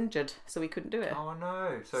he was injured, so he couldn't do it. Oh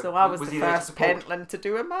no! So I was he the there to first support? Pentland to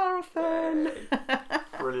do a marathon.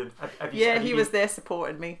 Brilliant. Have you He was there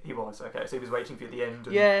supporting me. He was, okay. So he was waiting for you at the end.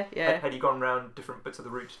 And Yeah. Had you gone round different bits of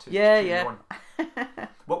the route to Yeah. cheer you on?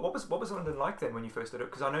 What was London like then when you first did it?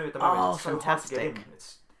 Because I know at the moment it's so fantastic. hard to get in.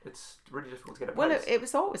 It's really difficult to get a Well, place. it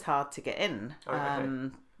was always hard to get in. Oh,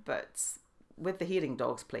 okay. But with the Hearing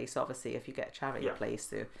Dogs place, obviously, if you get a charity place,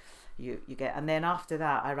 so you get. And then after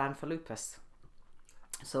that, I ran for lupus.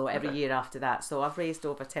 So every year after that. So I've raised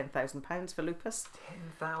over £10,000 for lupus.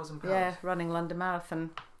 £10,000? Yeah, running London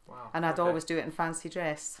Marathon. Wow. And I'd always do it in fancy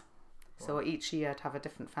dress. So each year I'd have a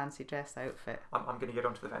different fancy dress outfit. I'm going to get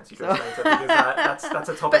onto the fancy dress later because that's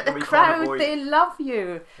a topic But that the we can't crowd, avoid. they love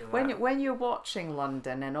you. Yeah. When you're watching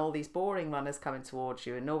London and all these boring runners coming towards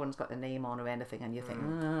you and no one's got their name on or anything, and you think,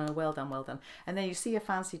 well done. And then you see a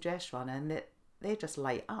fancy dress runner and they just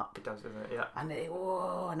light up. It does, doesn't it? Yeah. And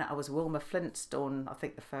and I was Wilma Flintstone, I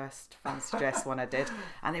think the first fancy dress one I did,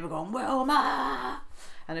 and they were going, Wilma!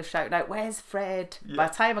 And they were shouting out, where's Fred? Yeah. By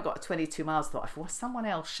the time I got to 22 miles, I thought, if someone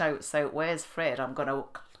else shouts out, where's Fred? I'm going to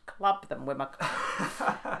club them with my...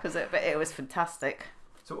 But it was fantastic.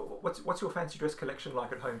 So what's your fancy dress collection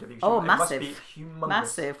like at home, Debbie? Massive. It must be humongous.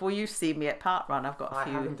 Massive. Well, you've seen me at Park Run. I've got a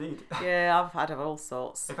few. I have indeed. Yeah, I've had of all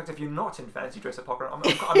sorts. In fact, if you're not in fancy dress at Park Run,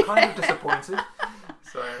 I'm kind of disappointed.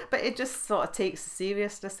 So. But it just sort of takes the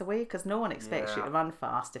seriousness away because no one expects you to run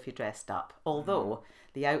fast if you're dressed up. Although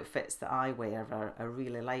the outfits that I wear are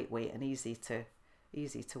really lightweight and easy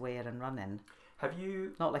to wear and run in. Have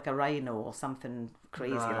you... Not like a rhino or something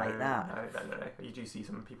crazy like that. No. You do see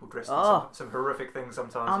some people dressed in some horrific things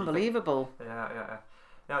sometimes. Unbelievable. Yeah.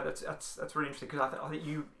 No, that's really interesting because I think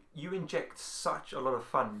you inject such a lot of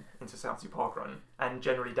fun into Southsea Park Run and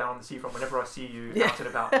generally down the seafront. Whenever I see you out and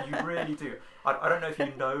about, you really do. I don't know if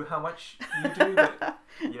you know how much you do, but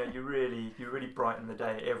you really brighten the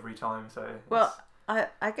day every time. So well.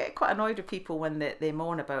 I get quite annoyed with people when they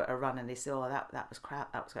moan about a run and they say, that was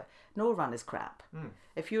crap, that was crap. No run is crap.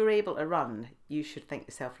 If you're able to run, you should think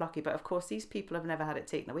yourself lucky. But of course, these people have never had it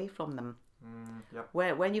taken away from them.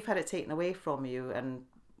 Yep. When you've had it taken away from you, and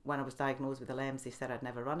when I was diagnosed with the LEMS, they said I'd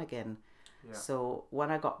never run again. Yeah. So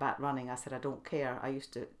when I got back running, I said, I don't care. I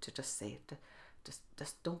used to just say,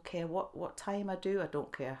 just don't care what time I do. I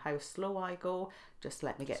don't care how slow I go. Just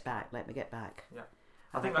let me get back. Yeah.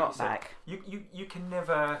 I think, like you said, you can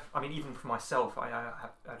never. I mean, even for myself, I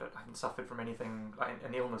haven't suffered from anything like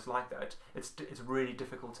an illness like that. It's really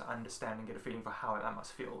difficult to understand and get a feeling for how that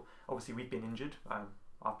must feel. Obviously, we've been injured.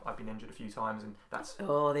 I've been injured a few times, and that's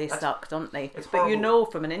suck, don't they? It's but horrible.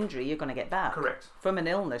 from an injury, you're going to get back. Correct. From an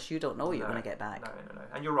illness, you don't know you're going to get back. No.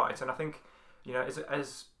 And you're right. And I think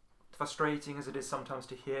as frustrating as it is sometimes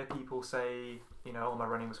to hear people say, my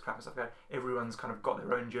running was crap and stuff like that, everyone's kind of got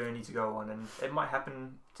their own journey to go on, and it might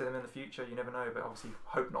happen to them in the future, you never know, but obviously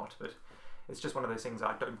hope not. But it's just one of those things that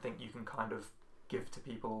I don't think you can kind of give to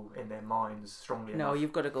people in their minds strongly enough. No,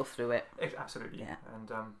 you've got to go through it. Absolutely. Yeah.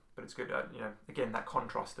 And but it's good, again, that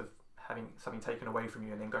contrast of having something taken away from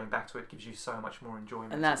you and then going back to it gives you so much more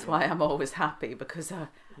enjoyment. And that's why I'm always happy, because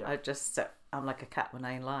I'm like a cat with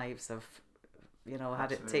 9 lives.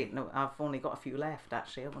 Had it taken. I've only got a few left.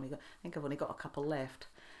 Actually, I think I've only got a couple left.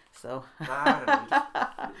 So.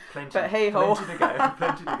 Plenty. But hey ho.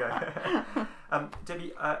 Plenty to go.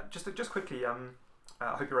 Debbie, just quickly. I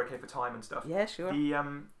hope you're okay for time and stuff. Yeah, sure.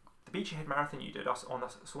 the Beachy Head Marathon you did, I saw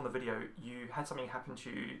on the video, you had something happen to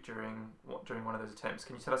you during one of those attempts.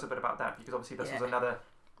 Can you tell us a bit about that? Because obviously this was another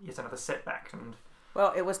setback. And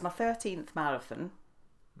Well, it was my 13th marathon.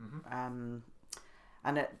 Mm-hmm.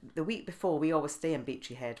 And the week before, we always stay in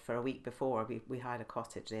Beachy Head for a week before. We hired a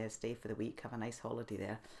cottage there, stay for the week, have a nice holiday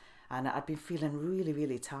there. And I'd been feeling really,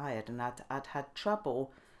 really tired, and I'd had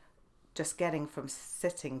trouble just getting from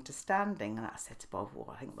sitting to standing. And I said to Bob, "Well,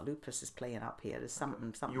 I think my lupus is playing up here. There's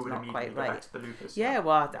something's not quite right." Back to the lupus. Yeah,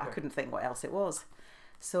 well, I couldn't think what else it was.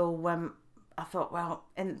 So I thought, well,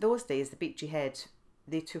 in those days, the Beachy Head,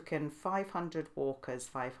 they took in 500 walkers,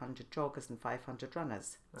 500 joggers and 500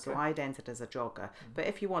 runners. Okay. So I'd entered as a jogger. But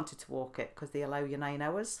if you wanted to walk it, because they allow you 9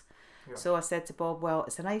 hours. Yeah. So I said to Bob, well,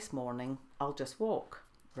 it's a nice morning, I'll just walk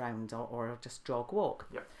round or I'll just jog walk.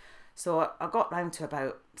 Yeah. So I got round to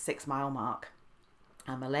about 6 mile mark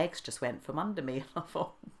and my legs just went from under me. I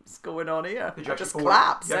thought, what's going on here? Did you I just fall?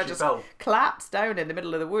 collapsed. You I actually just fell? collapsed down in the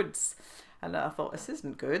middle of the woods. And I thought, this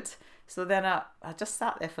isn't good. So then I just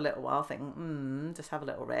sat there for a little while thinking, just have a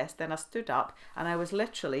little rest. Then I stood up and I was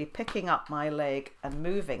literally picking up my leg and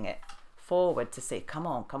moving it forward to say, come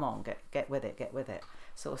on, get with it.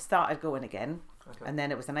 So I started going again. Okay. And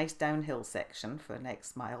then it was a nice downhill section for the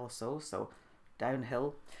next mile or so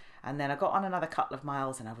downhill. And then I got on another couple of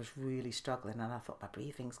miles and I was really struggling and I thought, my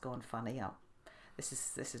breathing's gone funny. This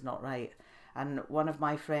is not right. And one of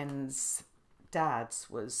my friends' dads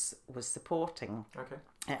was supporting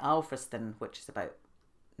at Alfriston, which is about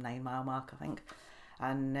 9 mile mark, I think.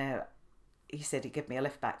 And he said he'd give me a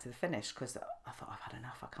lift back to the finish because I thought, I've had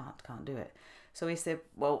enough, I can't do it. So he said,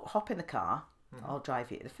 well, hop in the car, I'll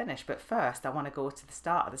drive you to the finish. But first, I want to go to the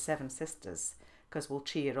start of the Seven Sisters because we'll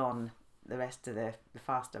cheer on the rest of the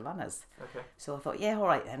faster runners. Okay. So I thought, yeah, all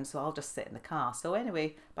right then. So I'll just sit in the car. So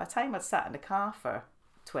anyway, by the time I'd sat in the car for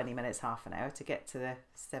 20 minutes, half an hour to get to the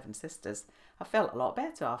Seven Sisters, I felt a lot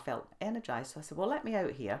better. I felt energised. So I said, well, let me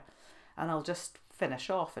out here and I'll just finish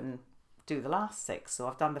off and do the last 6. So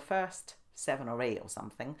I've done the first 7 or 8 or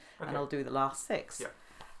something, and I'll do the last 6. Yeah.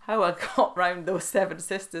 How I got round those Seven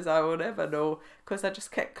Sisters, I will never know, because I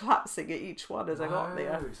just kept collapsing at each one as I got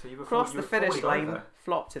there. So you were Crossed the finish line, over.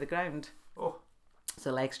 flopped to the ground. Oh, So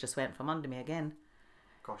legs just went from under me again.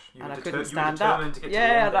 gosh. And I were couldn't you stand were up. determined to get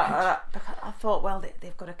Yeah, to the end. I thought, well,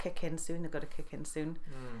 they've got to kick in soon.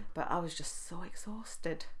 But I was just so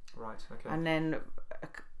exhausted. Right, okay. And then a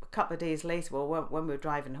couple of days later, well, when we were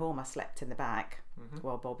driving home, I slept in the back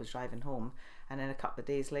while Bob was driving home. And then a couple of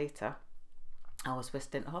days later, I was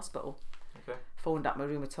whisked into hospital. Okay. Phoned up my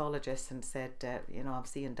rheumatologist and said, I'm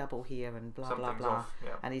seeing double here and blah, Something's blah, blah. off,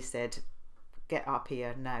 yeah. And he said, get up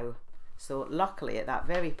here now. So luckily at that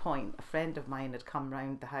very point, a friend of mine had come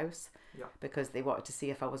round the house because they wanted to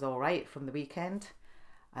see if I was all right from the weekend.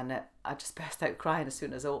 And I just burst out crying as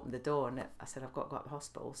soon as I opened the door, and I said, I've got to go to the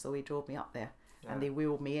hospital. So he drove me up there and they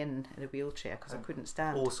wheeled me in a wheelchair because I couldn't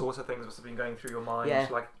stand. All sorts of things must have been going through your mind. Yeah.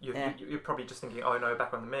 Like you're probably just thinking, oh no,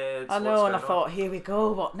 back on the meds. I know, what's and I going on? thought, here we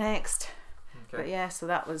go, what next? Okay. But yeah, so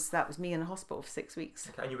that was me in the hospital for 6 weeks.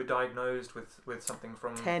 Okay. And you were diagnosed with something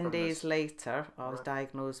from 10 from days this. later, I was Right.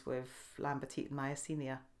 diagnosed with Lambert-Eaton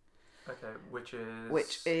myasthenia, Okay,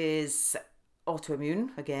 which is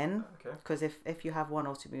autoimmune again, Okay. because if you have one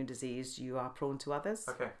autoimmune disease, you are prone to others.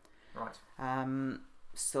 Okay. Right.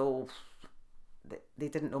 So they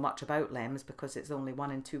didn't know much about LEMS because it's only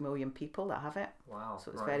 1 in 2 million people that have it. Wow.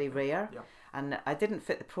 So it's right. very rare. Yeah. And I didn't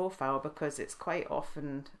fit the profile because it's quite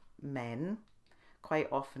often men, quite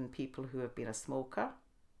often people who have been a smoker.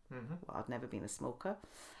 Mm-hmm. Well, I've never been a smoker.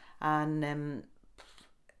 And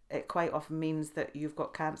it quite often means that you've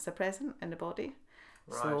got cancer present in the body.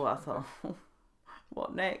 Right. So I okay. thought,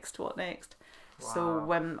 what next? Wow.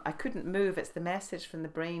 So I couldn't move. It's the message from the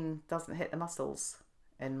brain doesn't hit the muscles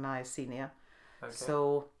in myasthenia. Okay.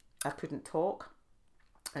 So I couldn't talk.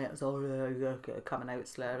 And it was all coming out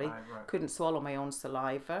slurry. Right. Couldn't swallow my own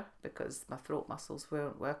saliva because my throat muscles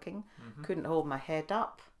weren't working. Mm-hmm. Couldn't hold my head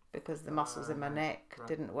up because the muscles in my neck right.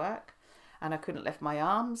 didn't work. And I couldn't lift my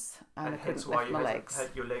arms and I hence couldn't why lift my legs.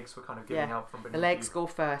 your legs were kind of giving out from beneath The legs you. go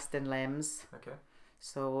first in LEMS. Okay.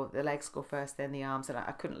 So the legs go first, then the arms. And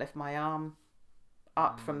I couldn't lift my arm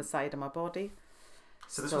up from the side of my body.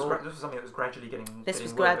 So this was something that was gradually getting. This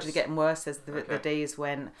was worse. gradually getting worse as the Okay. days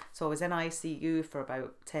went. So I was in ICU for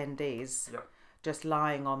about 10 days, Yep. just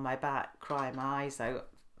lying on my back, crying my eyes out,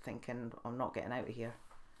 thinking, I'm not getting out of here.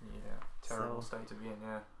 Yeah, terrible state to be in.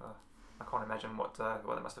 Yeah, I can't imagine what that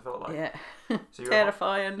must have felt like. Yeah, So you're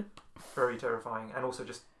terrifying. very terrifying, and also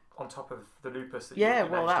just on top of the lupus that you Yeah,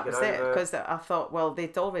 managed well, that to was get it. over? Because I thought, well,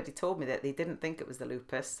 they'd already told me that they didn't think it was the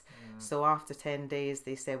lupus. So after 10 days,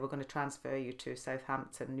 they said, we're going to transfer you to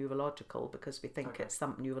Southampton Neurological because we think Okay. it's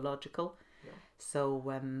something neurological. Yeah. So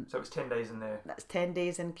So it was 10 days in there. that's 10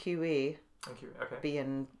 days in QA Thank you. Okay.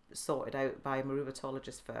 being sorted out by a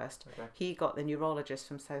rheumatologist first. Okay. He got the neurologist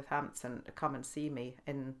from Southampton to come and see me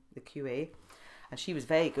in the QA, and she was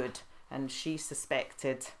very good, and she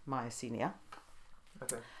suspected myasthenia,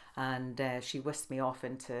 Okay. and she whisked me off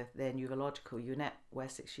into their neurological unit,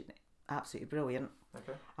 Wessex unit. Absolutely brilliant.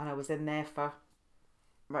 Okay. And I was in there for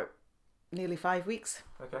about nearly 5 weeks.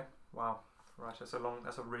 Okay. Wow. Right.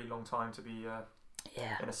 That's a really long time to be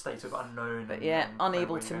Yeah. in a state of unknown. But and- yeah, and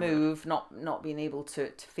unable where to you're gonna- move, not being able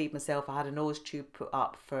to feed myself. I had a nose tube put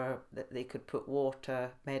up for that they could put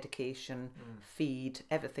water, medication, feed.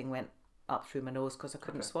 Everything went up through my nose because I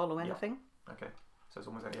couldn't Okay. swallow Yeah. anything. Okay. So it's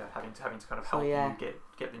almost like having to kind of So, help yeah. you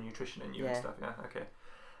get the nutrition in you and Yeah. stuff. Yeah. Okay.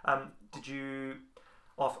 Did you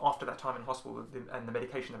after that time in hospital and the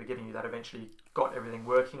medication they were giving you that eventually got everything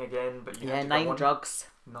working again? But you Yeah, had to 9 go on drugs,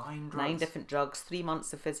 9 drugs. 9 different drugs, 3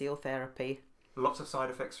 months of physiotherapy. Lots of side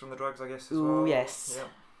effects from the drugs, I guess, as Ooh, well. yes. Yeah.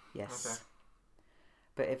 Yes. Okay.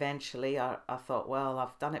 But eventually I thought, well,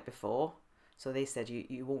 I've done it before. So they said,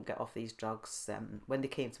 you won't get off these drugs. When they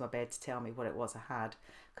came to my bed to tell me what it was I had,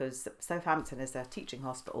 because Southampton is a teaching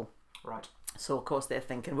hospital. Right. So, of course, they're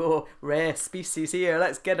thinking, whoa, rare species here,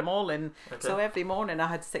 let's get them all in. Okay. So every morning I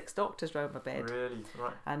had 6 doctors round my bed. Really?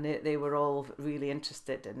 Right. And they were all really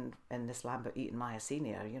interested in this Lambert-Eaton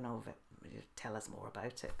myasthenia, tell us more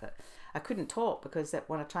about it. But I couldn't talk because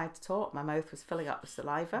when I tried to talk, my mouth was filling up with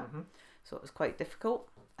saliva. Mhm. So it was quite difficult.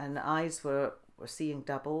 And the eyes were seeing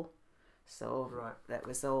double. So Right. that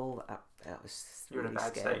was all, that was You're really in a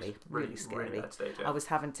bad scary. state. Really scary. Really bad state. Yeah. I was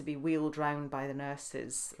having to be wheeled round by the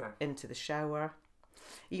nurses Okay. into the shower.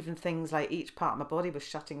 Even things like each part of my body was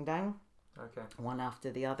shutting down, Okay. one after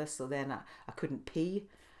the other. So then I couldn't pee,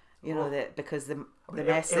 Oh. that because the mean,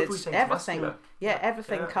 message, everything's everything, muscular.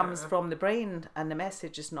 everything Yeah, comes yeah. from the brain, and the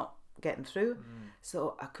message is not getting through. Mm.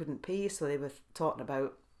 So I couldn't pee. So they were talking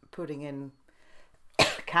about putting in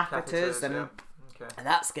catheters, and yeah. Okay. and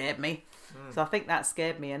that scared me. Mm. So I think that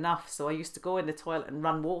scared me enough. So I used to go in the toilet and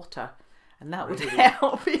run water, and that would Really?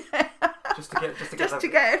 help. Yeah. Just to get Just that- to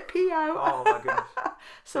get it pee out. Oh my goodness.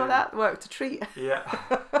 So that worked a treat. Yeah.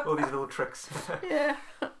 All these little tricks. Yeah.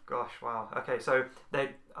 Gosh. Wow. Okay. So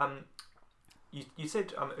they you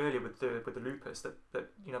said earlier with the lupus that the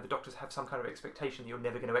doctors have some kind of expectation that you're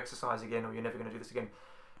never going to exercise again or you're never going to do this again.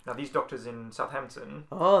 Now these doctors in Southampton.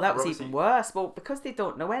 Oh, that was obviously- even worse. Well, because they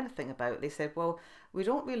don't know anything about it, they said, well, we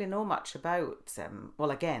don't really know much about.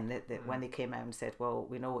 When they came out and said, well,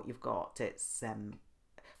 we know what you've got. It's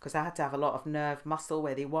because I had to have a lot of nerve muscle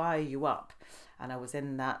where they wire you up, and I was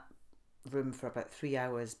in that room for about 3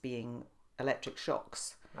 hours being electric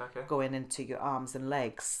shocks Okay. going into your arms and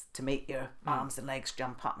legs to make your arms and legs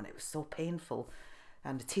jump up, and it was so painful.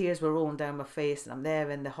 And the tears were rolling down my face, and I'm there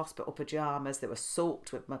in the hospital pyjamas that were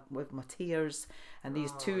soaked with my tears. And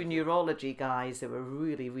these 2 neurology guys, they were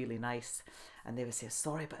really, really nice, and they would say,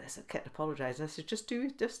 "Sorry, but I kept apologising." I said, "Just do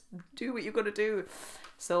what you're going to do."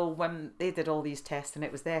 So when they did all these tests, and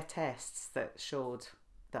it was their tests that showed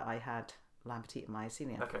that I had Lambert-Eaton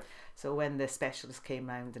myasthenia. Okay. So when the specialist came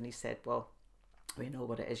round and he said, "Well, we know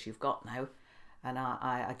what it is you've got now," and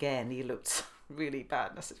I again, he looked really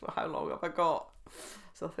bad, and I said, "Well, how long have I got?"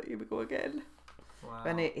 So I thought, "Here we go again." Wow.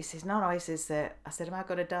 And he says, no, he says, I said, "Am I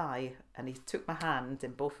going to die?" And he took my hand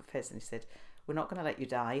in both of his and he said, "We're not going to let you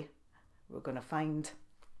die. We're going to find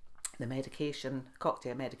the medication,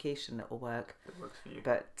 cocktail medication that will work, It works for you.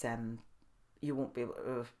 but you won't be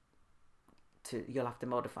able to, you'll have to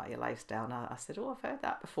modify your lifestyle." And I said, "Oh, I've heard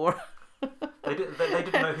that before." They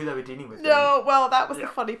didn't know who they were dealing with. No, well, that was Yeah.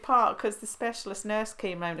 the funny part, because the specialist nurse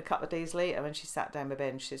came round a couple of days later and she sat down my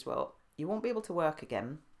bed and she says, "Well, you won't be able to work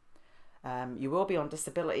again. You will be on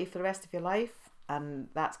disability for the rest of your life, and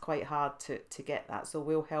that's quite hard to get that. So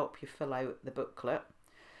we'll help you fill out the booklet."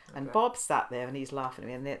 And Okay. Bob sat there and he's laughing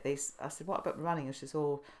at me. And I said, "What about running?" And she says,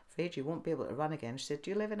 "Oh, afraid you won't be able to run again." She said,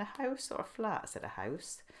 "Do you live in a house or a flat?" I said, "A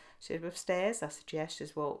house." She said, "With stairs?" I said, "Yes." She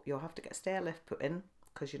says, "Well, you'll have to get a stair lift put in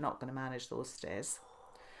because you're not going to manage those stairs."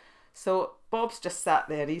 So Bob's just sat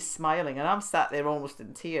there and he's smiling, and I'm sat there almost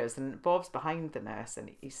in tears, and Bob's behind the nurse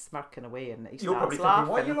and he's smirking away, and he You're starts probably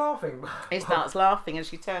laughing. thinking, "Why are you laughing?" He starts laughing, and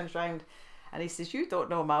she turns round and he says, "You don't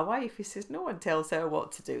know my wife." He says, "No one tells her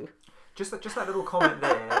what to do." Just that little comment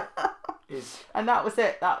there is. And that was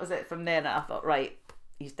it. That was it from then. And I thought, right,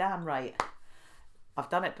 he's damn right. I've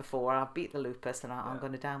done it before. I've beat the lupus, and I'm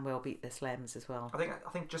going to damn well beat this LEMS as well. I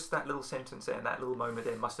think just that little sentence there and that little moment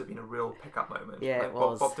there must have been a real pickup moment. Yeah, it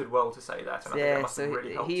was. Bob did well to say that, and I think that must have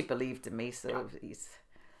really helped. He believed in me, so he's...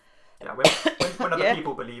 Yeah, when other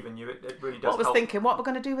people believe in you, it really does help. I was thinking, what am I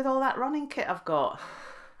going to do with all that running kit I've got?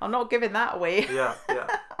 I'm not giving that away. Yeah.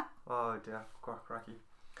 Oh dear, cracky.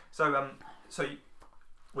 So,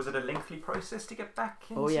 was it a lengthy process to get back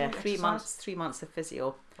into exercise? 3 months of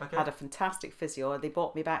physio. Okay. Had a fantastic physio. They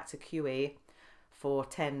brought me back to QA for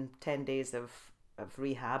 10 days of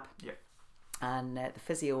rehab. Yeah. And the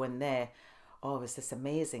physio in there, was this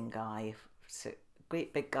amazing guy,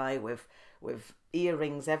 great big guy with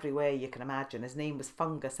earrings everywhere you can imagine. His name was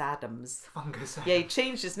Fungus Adams. Fungus Adams. Yeah, he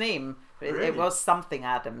changed his name. Really? It was something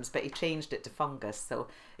Adams, but he changed it to Fungus. So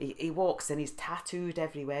he walks and he's tattooed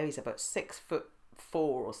everywhere. He's about 6'4"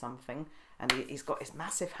 or something, and he's got his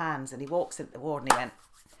massive hands, and he walks into the ward and he went,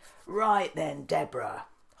 "Right then, Deborah,"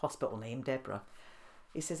 hospital name Deborah.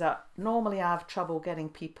 He says, normally I have trouble getting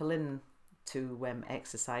people in to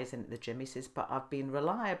exercise into the gym. He says, but I've been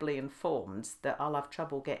reliably informed that I'll have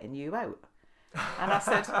trouble getting you out. And I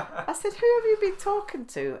said, who have you been talking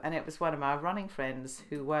to? And it was one of my running friends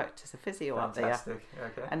who worked as a physio up there. Fantastic.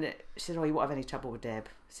 Okay. And she said, you won't have any trouble with Deb.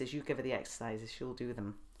 He says, you give her the exercises, she'll do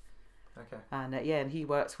them. Okay. And and he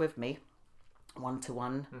works with me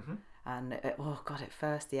 1-to-1. Mm-hmm. And at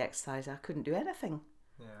first the exercise, I couldn't do anything.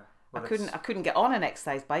 Yeah. Well, I couldn't get on an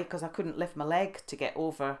exercise bike because I couldn't lift my leg to get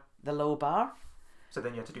over the low bar. So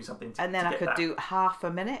then you had to do something and then I could do half a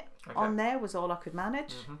minute on there was all I could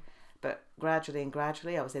manage. Mm-hmm. But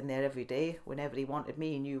gradually, I was in there every day. Whenever he wanted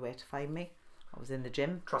me, he knew where to find me. I was in the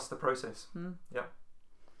gym. Trust the process. Yeah.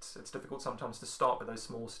 It's difficult sometimes to start with those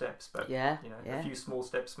small steps, but a few small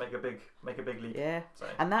steps make a big leap. Yeah. So.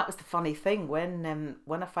 And that was the funny thing when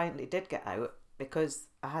I finally did get out, because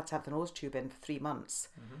I had to have the nose tube in for 3 months.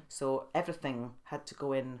 Mm-hmm. So everything had to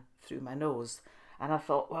go in through my nose. And I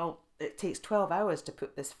thought, well, it takes 12 hours to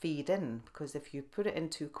put this feed in, because if you put it in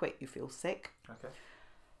too quick, you feel sick. Okay.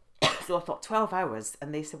 So I thought 12 hours.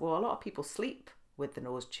 And they said, well, a lot of people sleep with the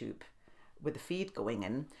nose tube, with the feed going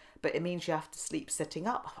in, but it means you have to sleep sitting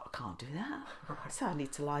up. I thought, I can't do that. Right. So I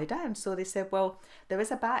need to lie down. So they said, well, there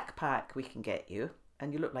is a backpack we can get you,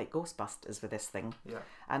 and you look like Ghostbusters with this thing. Yeah.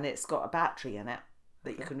 And it's got a battery in it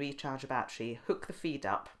that you can recharge a battery, hook the feed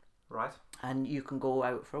up. Right. And you can go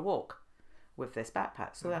out for a walk with this backpack.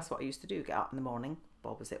 So that's what I used to do. Get up in the morning,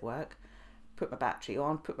 Bob was at work, put my battery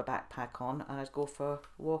on, put my backpack on, and I'd go for a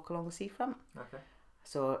walk along the seafront. Okay.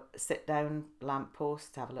 So sit down,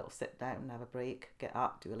 lamppost, have a little sit down, have a break, get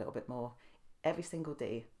up, do a little bit more. Every single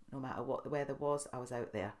day, no matter what the weather was, I was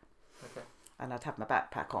out there. Okay. And I'd have my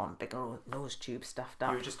backpack on, big old nose tube stuffed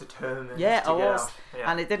up. You were just determined I to get was. out.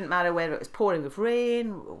 Yeah. And it didn't matter whether it was pouring with rain,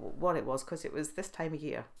 what it was, because it was this time of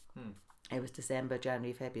year. It was December,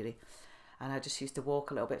 January, February. And I just used to walk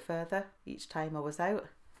a little bit further each time I was out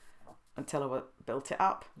until I built it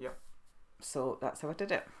up. Yep. So that's how I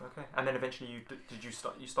did it. Okay. And then eventually you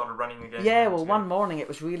started running again? Yeah, well, one morning it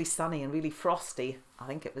was really sunny and really frosty. I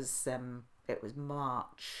think it was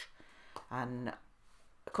March. And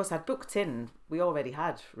of course I'd booked in, we already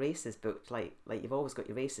had races booked, like you've always got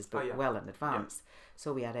your races booked well in advance. Yeah.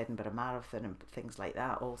 So we had Edinburgh Marathon and things like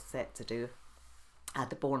that all set to do. I had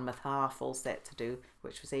the Bournemouth Half all set to do,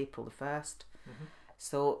 which was April the 1st. Mm-hmm.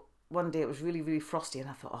 So one day it was really, really frosty, and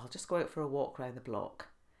I thought, I'll just go out for a walk around the block.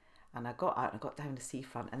 And I got out and I got down the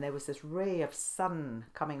seafront, and there was this ray of sun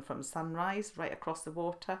coming from sunrise right across the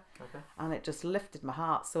water. Okay. And it just lifted my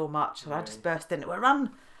heart so much. And I just burst into a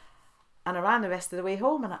run. And I ran the rest of the way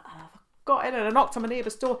home, and I got in and I knocked on my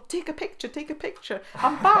neighbour's door. Take a picture.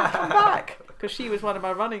 I'm back. Because she was one of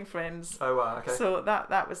my running friends. Oh, wow, okay. So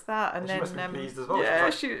that was that. And then, she must be pleased as well.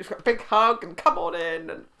 Yeah, she was a big hug and come on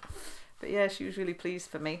in. But yeah, she was really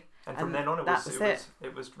pleased for me. And from then on,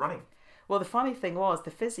 it was running. Well, the funny thing was,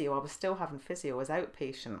 the physio, I was still having physio as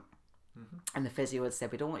outpatient. Mm-hmm. And the physio had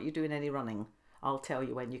said, we don't want you doing any running. I'll tell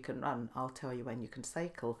you when you can run. I'll tell you when you can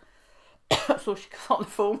cycle. So she got on the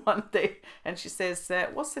phone one day and she says,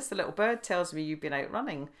 what's this? The little bird tells me you've been out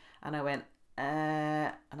running. And I went,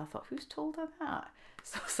 and I thought, who's told her that?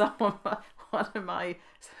 So someone, one of my...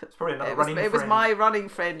 It's probably another running friend. It was my running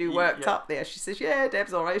friend who worked up there. She says, yeah,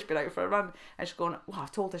 Deb's all right. She's been out for a run. And she's going, well,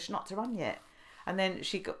 I've told her she's not to run yet. And then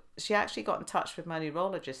she actually got in touch with my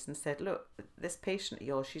neurologist and said, look, this patient of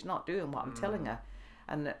yours, she's not doing what I'm telling her.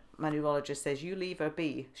 And my neurologist says, you leave her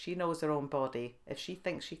be. She knows her own body. If she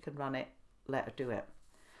thinks she can run it, let her do it.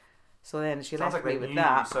 So then she left me with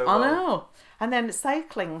that. So well. I know. And then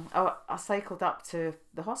cycling, I cycled up to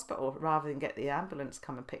the hospital rather than get the ambulance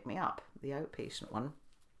come and pick me up, the outpatient one.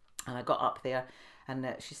 And I got up there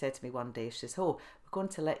And she said to me one day, she says, "Oh, we're going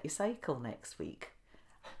to let you cycle next week."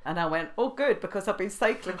 And I went, "Oh, good, because I've been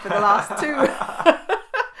cycling for the last 2."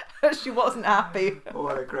 She wasn't happy.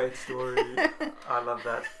 What a great story. I love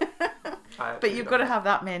that. But you've got to have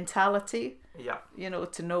that mentality, Yeah. you know,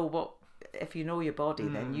 to know what, if you know your body,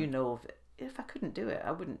 then you know, if I couldn't do it,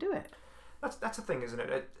 I wouldn't do it. That's the thing, isn't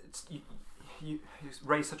it? It's, you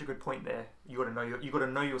raised such a good point there. You got to know you got to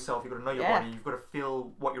know yourself. You got to know your body. You've got to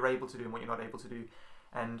feel what you're able to do and what you're not able to do.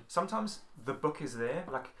 And sometimes the book is there,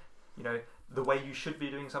 like, you know, the way you should be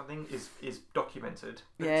doing something is documented.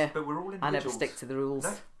 But we're all individuals. I never stick to the rules.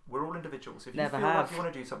 No, we're all individuals. If Never you feel have. like you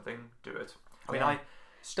want to do something, do it. I mean, Yeah.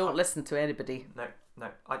 Don't listen to anybody. No.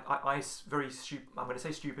 I'm going to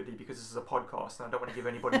say stupidly because this is a podcast and I don't want to give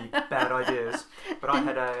anybody bad ideas. But I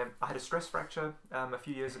had a stress fracture a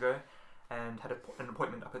few years ago, and had an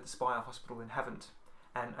appointment up at the Spire Hospital in Havant.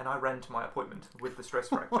 And I ran to my appointment with the stress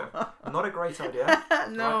fracture. Not a great idea.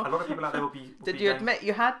 No. Right? A lot of people out there will be. Did you admit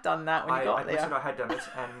you had done that when you got I there? admitted I had done it,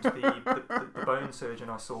 and the bone surgeon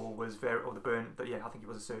I saw was I think he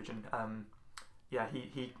was a surgeon.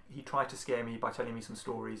 He tried to scare me by telling me some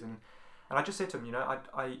stories, and I just said to him, you know,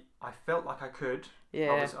 I felt like I could.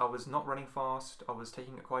 Yeah. I was not running fast. I was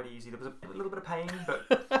taking it quite easy. There was a little bit of pain, but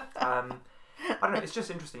I don't know. It's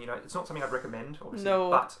just interesting, you know. It's not something I'd recommend, obviously. No.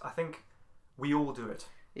 But I think we all do it.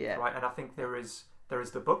 Yeah. Right. And I think there is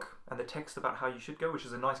the book and the text about how you should go, which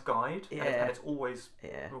is a nice guide. Yeah. And it's always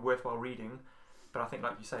Yeah. worthwhile reading. But I think,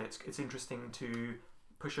 like you say, it's interesting to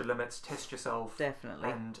push your limits, test yourself.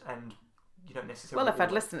 Definitely. And you don't necessarily. Well, if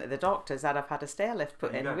I'd listened to the doctors, I'd have had a stair lift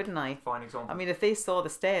put There you in, go. wouldn't I? Fine example. I mean, if they saw the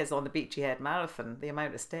stairs on the Beachy Head Marathon, the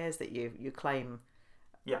amount of stairs that you climb,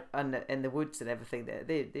 Yeah. and in the woods and everything,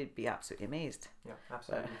 they'd be absolutely amazed. Yeah,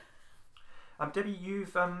 absolutely. Debbie,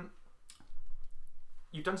 you've done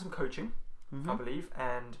some coaching, I believe,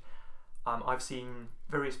 and I've seen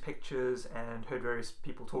various pictures and heard various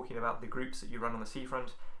people talking about the groups that you run on the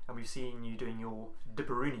seafront, and we've seen you doing your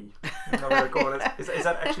dipperoonie. Is that what I call it? Is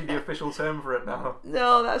that actually the official term for it now?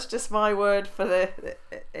 No, that's just my word for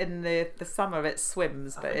in the summer it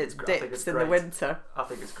swims, but it's dips in the winter. I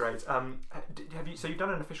think it's great. So you've done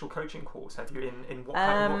an official coaching course, have you? In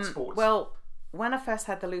what sports? Well, when I first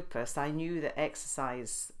had the lupus, I knew that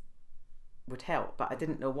exercise would help, but I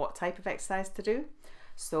didn't know what type of exercise to do.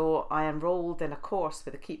 So I enrolled in a course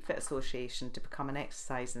with the Keep Fit Association to become an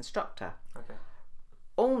exercise instructor. Okay.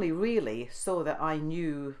 Only really so that I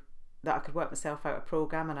knew that I could work myself out a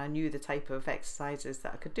program, and I knew the type of exercises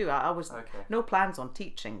that I could do. I was no plans on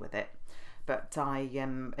teaching with it, but I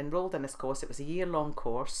enrolled in this course. It was a year-long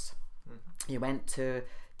course. You went to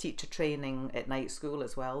teacher training at night school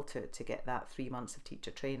as well to get that 3 months of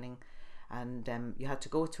teacher training, and you had to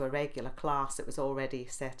go to a regular class that was already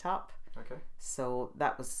set up. Okay. So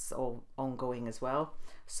that was all ongoing as well.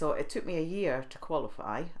 So it took me a year to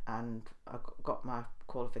qualify, and I got my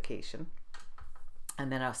qualification.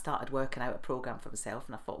 And then I started working out a program for myself,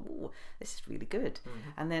 and I thought, "Whoa, this is really good."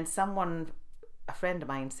 And then a friend of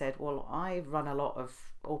mine said, "Well, I run a lot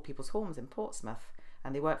of old people's homes in Portsmouth,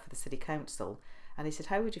 and they work for the city council." And he said,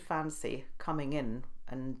 "How would you fancy coming in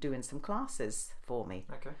and doing some classes for me?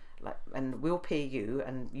 Okay. And we'll pay you,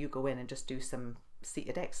 and you go in and just do some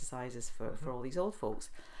seated exercises for all these old folks."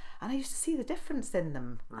 And I used to see the difference in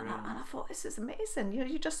them. Really? And I thought, this is amazing.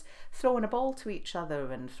 You're just throwing a ball to each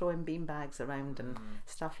other and throwing beanbags around and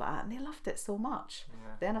stuff like that. And they loved it so much.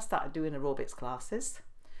 Yeah. Then I started doing aerobics classes,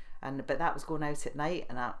 but that was going out at night,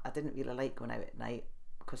 and I didn't really like going out at night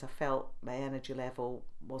because I felt my energy level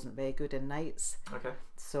wasn't very good in nights. Okay.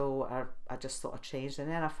 So I just sort of changed, and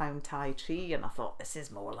then I found Tai Chi, and I thought, this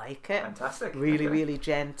is more like it. Fantastic. Really, Okay. really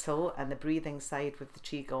gentle, and the breathing side with the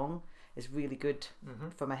Qigong is really good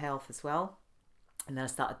for my health as well. And then I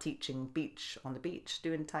started teaching on the beach,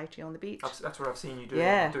 doing Tai Chi on the beach. That's what I've seen you doing.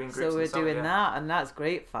 Yeah, doing groups so in we're the summer, doing yeah. that, and that's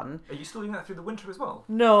great fun. Are you still doing that through the winter as well?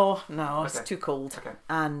 No, it's Okay. too cold. Okay.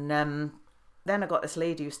 And then I got this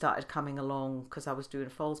lady who started coming along because I was doing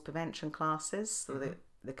falls prevention classes. So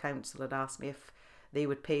the council had asked me if they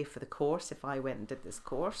would pay for the course if I went and did this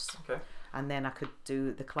course. Okay. And then I could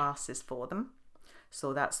do the classes for them.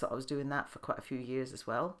 So that's what I was doing that for quite a few years as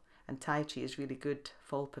well. And Tai Chi is really good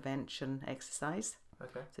fall prevention exercise.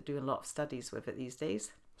 Okay. So doing a lot of studies with it these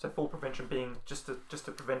days. So fall prevention being just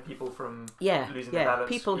to prevent people from Yeah, losing their balance.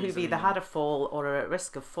 people who've easily. either had a fall or are at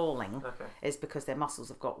risk of falling Okay. is because their muscles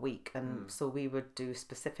have got weak, and so we would do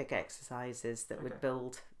specific exercises that would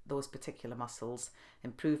build those particular muscles,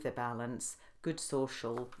 improve their balance, good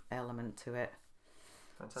social element to it.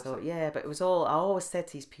 Fantastic. So yeah, but it was all, I always said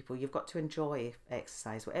to these people, you've got to enjoy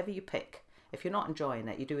exercise, whatever you pick. if you're not enjoying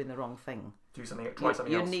it, you're doing the wrong thing. Do something. Try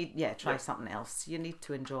something else. Try something else. You need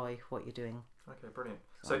to enjoy what you're doing. Okay, brilliant.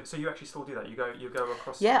 So you actually still do that? You go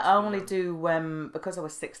across? Yeah, I only do because I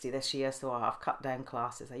was 60 this year, so I've cut down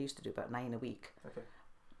classes. I used to do about 9 a week. Okay.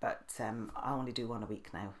 But I only do 1 a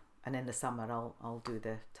week now, and in the summer I'll do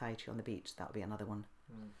the Tai Chi on the beach. That'll be another one.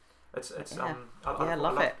 I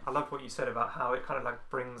love it. I love what you said about how it kind of like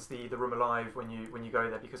brings the room alive when you go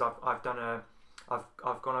there, because I've gone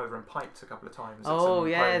over and piped a couple of times. Oh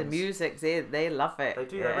yeah, the music, they love it. They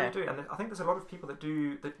do, they really do, and I think there's a lot of people that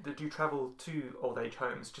do travel to old age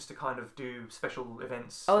homes just to kind of do special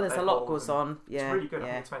events. Oh, there's a lot goes on. Yeah, it's really good. Yeah.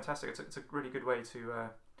 I think it's fantastic. It's a really good way to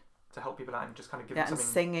help people out and just kind of give them something.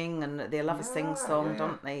 And singing, and they love a sing song,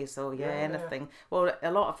 don't they? So anything. Well,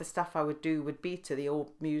 a lot of the stuff I would do would be to the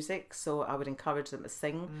old music, so I would encourage them to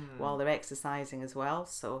sing while they're exercising as well.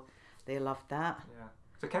 So they loved that. Yeah.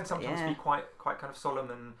 So it can sometimes be quite kind of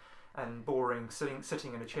solemn and boring,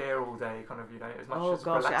 sitting in a chair all day, kind of, as much as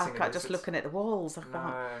relaxing. I can't just looking at the walls. I can't.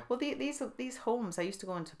 No. Well, these homes, I used to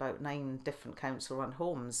go into about 9 different council-run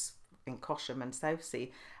homes in Cosham and Southsea,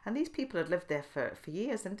 and these people had lived there for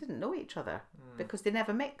years and didn't know each other because they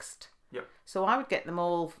never mixed. Yep. So I would get them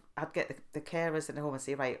all, I'd get the carers in the home and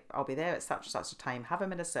say, right, I'll be there at such and such a time, have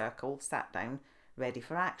them in a circle, sat down, ready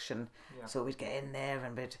for action. Yeah. So we'd get in there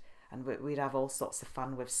and we'd have all sorts of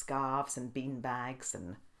fun with scarves and bean bags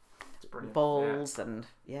and balls and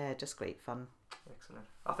just great fun. Excellent.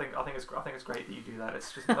 I think it's great that you do that.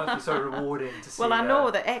 It's just must be so rewarding to see. Well, I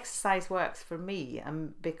know that exercise works for me,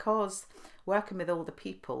 and because working with older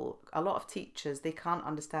people, a lot of teachers, they can't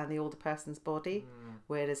understand the older person's body,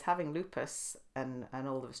 whereas having lupus and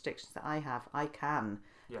all the restrictions that I have, I can.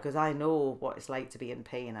 Yeah. Because I know what it's like to be in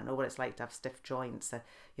pain. I know what it's like to have stiff joints.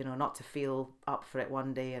 Not to feel up for it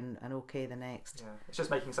one day and okay the next. Yeah, it's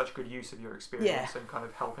just making such good use of your experience and kind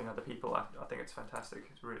of helping other people. I think it's fantastic.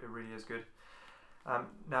 It really is good.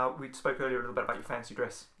 Now, we spoke earlier a little bit about your fancy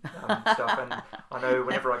dress stuff, and I know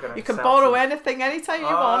whenever I go you can borrow anything anytime you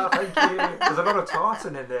want. Thank you. There's a lot of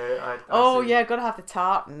tartan in there. Got to have the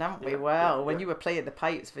tartan, haven't we? When you were playing the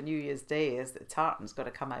pipes for New Year's Day, the tartan's got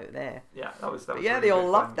to come out there. Yeah, that was really they all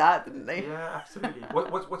loved that, didn't they? Yeah, absolutely.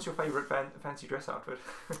 What's your favourite fancy dress outfit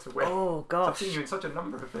to wear? Oh gosh, I've seen you in such a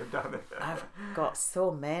number of them down there. I've got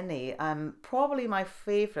so many. Probably my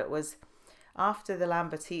favourite was after the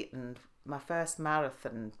Lambert Eaton, my first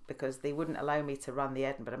marathon, because they wouldn't allow me to run the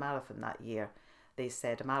Edinburgh Marathon that year. They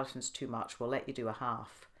said a marathon's too much, we'll let you do a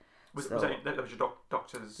half. Was that your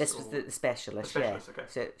doctor's? This was the specialist. Okay.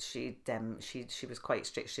 So she was quite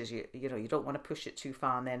strict. She says you don't want to push it too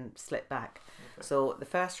far and then slip back. Okay. So the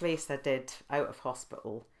first race I did out of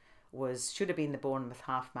hospital should have been the Bournemouth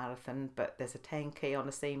half marathon, but there's a 10k on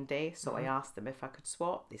the same day, so I asked them if I could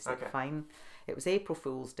swap. They said fine. It was April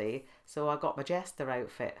Fool's Day, so I got my jester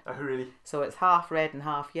outfit. Oh really? So it's half red and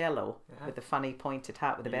half yellow with the funny pointed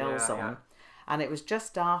hat with the bells on. Yeah. And it was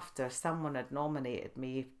just after someone had nominated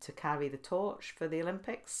me to carry the torch for the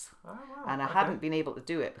Olympics. Oh, wow. And I hadn't been able to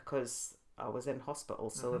do it because I was in hospital,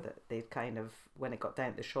 so that they'd kind of, when it got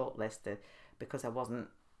down to the short list, because I wasn't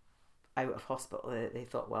out of hospital, they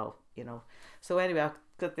thought, well, So anyway, I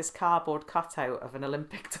got this cardboard cutout of an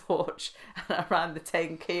Olympic torch, and I ran the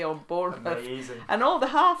 10k on Bournemouth. Amazing. And all the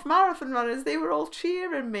half marathon runners, they were all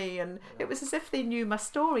cheering me, and it was as if they knew my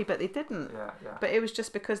story, but they didn't. Yeah. But it was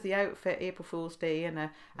just because the outfit, April Fool's Day, and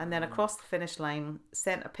then across the finish line,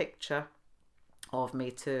 sent a picture of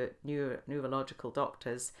me to neurological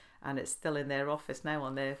doctors, and it's still in their office now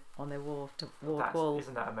on their wall.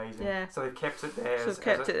 Isn't that amazing? Yeah. So they've kept it there.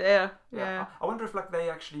 It there. Yeah. I wonder if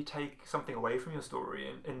they actually take something away from your story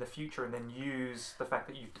in the future and then use the fact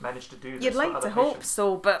that you've managed to do this. You'd like for other to hope patients.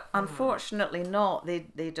 so, but unfortunately not.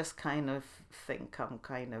 They just kind of think I'm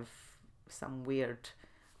kind of some weird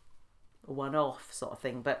one-off sort of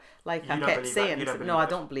thing. But like I kept saying, I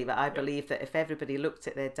don't believe it. I believe that if everybody looked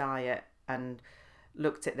at their diet and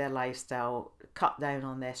looked at their lifestyle, cut down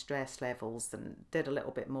on their stress levels and did a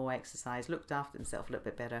little bit more exercise, looked after themselves a little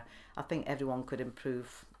bit better, I think everyone could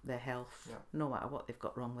improve their health, no matter what they've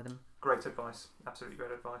got wrong with them. Great advice. Absolutely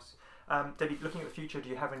great advice. Debbie, looking at the future, do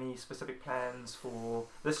you have any specific plans for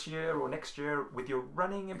this year or next year with your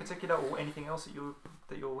running in particular, or anything else that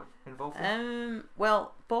you're involved in?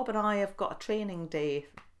 Well, Bob and I have got a training day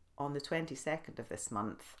on the 22nd of this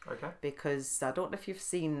month. Okay. Because I don't know if you've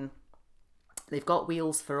seen, they've got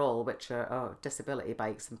Wheels for All, which are disability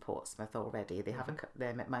bikes in Portsmouth already. They have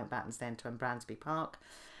them at Mountbatten Centre and Bransby Park.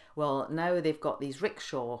 Well, now they've got these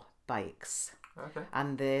rickshaw bikes. Okay.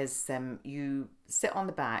 And there's you sit on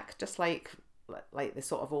the back, just like the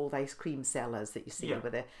sort of old ice cream sellers that you see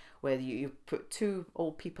where you put two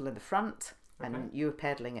old people in the front and you were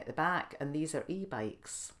pedalling at the back, and these are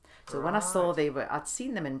e-bikes. So when I saw I'd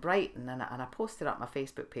seen them in Brighton, and I posted up my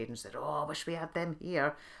Facebook page and said, oh, I wish we had them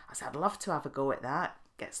here. I said, I'd love to have a go at that,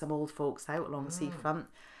 get some old folks out along the seafront.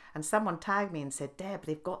 And someone tagged me and said, Deb,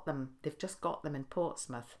 they've just got them in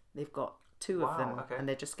Portsmouth. They've got 2 of them, and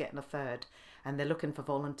they're just getting a 3rd, and they're looking for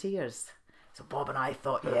volunteers. So Bob and I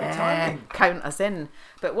thought, count us in.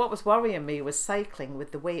 But what was worrying me was cycling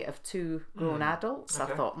with the weight of 2 grown adults. I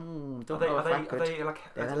thought, don't know if I could.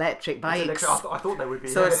 They're electric bikes. I thought they would be.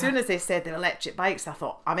 So as soon as they said they're electric bikes, I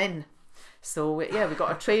thought, I'm in. So we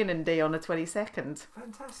got a training day on the 22nd.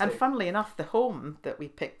 Fantastic. And funnily enough, the home that we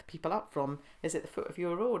picked the people up from is at the foot of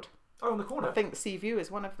your road. Oh, on the corner. I think Seaview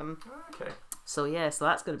is one of them. Okay. So so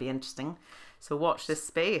that's going to be interesting. So watch this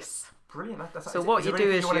space. Brilliant. So what you do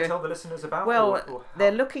is you want to tell the listeners about? Well,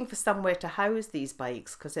 they're looking for somewhere to house these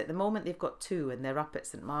bikes, because at the moment they've got 2 and they're up at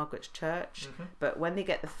St Margaret's Church. But when they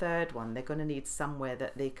get the 3rd one, they're going to need somewhere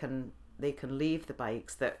that they can leave the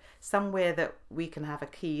bikes, that somewhere that we can have a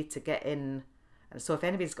key to get in. And so if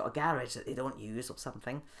anybody's got a garage that they don't use or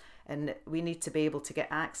something, and we need to be able to get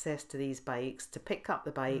access to these bikes, to pick up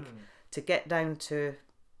the bike, to get down to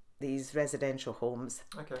these residential homes,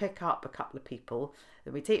 pick up a couple of people,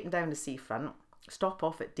 then we take them down the seafront, stop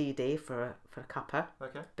off at D-Day for a cuppa,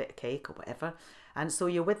 bit of cake or whatever, and so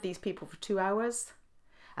you're with these people for 2 hours.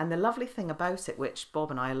 And the lovely thing about it, which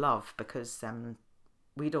Bob and I love, because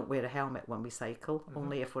we don't wear a helmet when we cycle,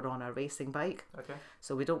 only if we're on our racing bike.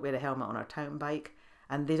 So we don't wear a helmet on our town bike,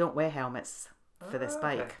 and they don't wear helmets for this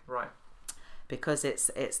bike, right? Because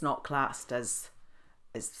it's not classed as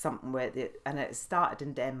something where and it started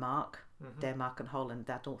in Denmark, Denmark and Holland.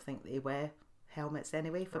 I don't think they wear helmets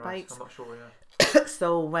anyway for bikes. I'm not sure. Yeah.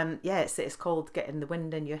 So when it's called getting the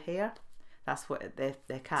wind in your hair. That's what their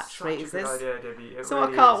catchphrase is. Idea, Debbie. So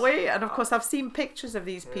really I can't wait. And of course, I've seen pictures of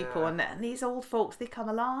these people, and these old folks, they come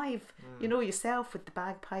alive. You know yourself, with the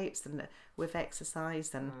bagpipes and with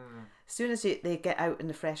exercise. And as soon as they get out in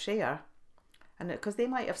the fresh air, and because they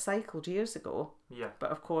might have cycled years ago, but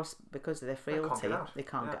of course because of their frailty, they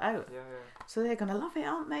can't get out. So they're going to love it,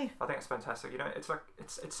 aren't they? I think it's fantastic. You know, it's like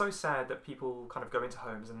it's so sad that people kind of go into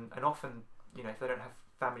homes and often, you know, if they don't have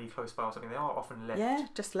family close by or something, they are often left. Yeah,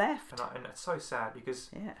 just left. And it's so sad because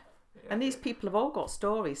and these people have all got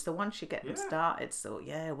stories, so once you get them started,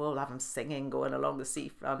 we'll have them singing, going along the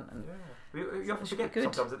seafront, and you often forget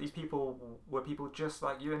sometimes that these people were people just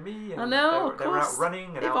like you and me, and I know, they were out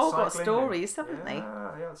running and they've out all cycling, got stories, haven't they?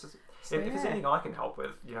 If there's anything I can help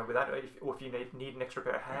with, you know, with that, or if you need an extra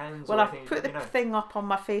pair of hands, well, I've put the thing up on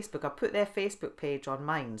my Facebook. I put their Facebook page on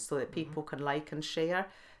mine so that people can like and share,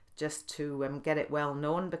 just to get it well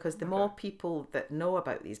known, because the more people that know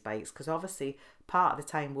about these bikes, because obviously part of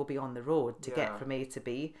the time we'll be on the road to get from A to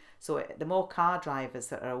B, so the more car drivers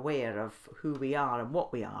that are aware of who we are and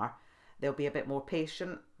what we are, they'll be a bit more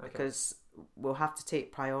patient, because we'll have to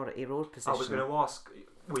take priority road position. I was going to ask,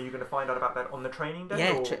 were you going to find out about that on the training day?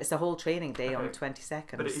 Yeah, it's a whole training day on the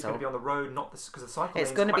 22nd. But it's going to be on the road, not because the cycle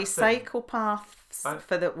it's going to be cycle paths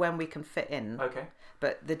for when we can fit in. Okay.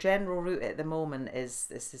 But the general route at the moment is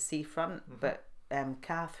the seafront. But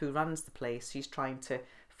Kath, who runs the place, she's trying to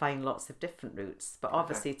find lots of different routes. But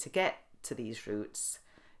obviously, to get to these routes,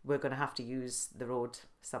 we're going to have to use the road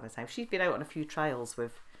some of the time. She's been out on a few trials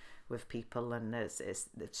with people, and she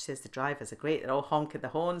says the drivers are great. They're all honking the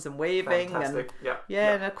horns and waving. Fantastic. And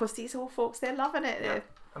and of course these old folks, they're loving it. Yeah.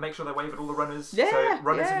 And make sure they wave at all the runners. Yeah, so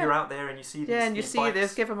runners, if you're out there and you see these, and you see bikes,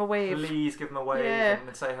 this, give them a wave. Please give them a wave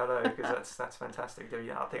and say hello, because that's fantastic.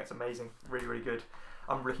 Yeah, I think that's amazing. Really, really good.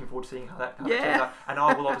 I'm looking forward to seeing how that turns out. And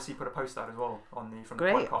I will obviously put a post out as well from the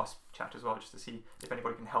podcast chat as well, just to see if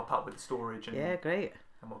anybody can help out with the storage and great.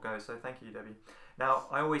 And what goes. So thank you, Debbie. Now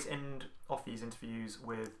I always end off these interviews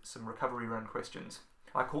with some recovery run questions.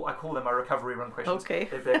 I call them my recovery run questions. Okay.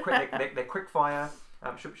 They're quick. They're quick fire.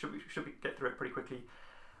 Should we get through it pretty quickly?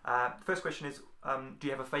 First question is, do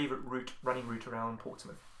you have a favourite running route around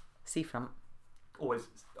Portsmouth? Seafront. Always.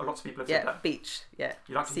 Lots of people have said that. Beach. Yeah.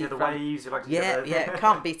 You like to hear the waves. You like to hear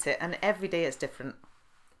can't beat it. And every day it's different.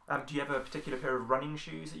 Do you have a particular pair of running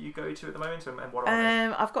shoes that you go to at the moment, and what are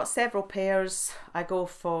they? I've got several pairs. I go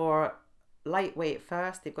for lightweight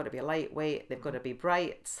first. They've got to be lightweight. They've got to be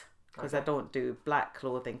bright, because I don't do black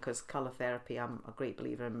clothing, because colour therapy, I'm a great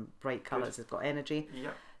believer in bright colours. It's got energy. Yeah.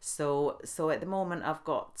 So at the moment I've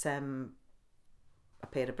got a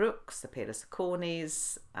pair of Brooks, a pair of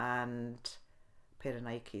Sauconys, and a pair of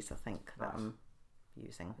Nikes, I think, that I'm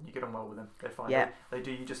using. And you get on well with them. They're fine. Yeah. They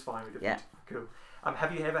do you just fine with your feet. Cool.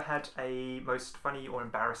 Have you ever had a most funny or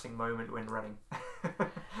embarrassing moment when running?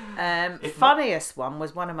 Funniest one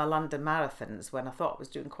was one of my London marathons when I thought I was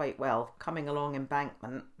doing quite well, coming along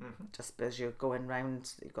Embankment, just as you're going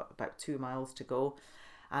round, you've got about 2 miles to go,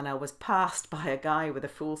 and I was passed by a guy with a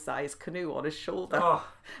full-size canoe on his shoulder,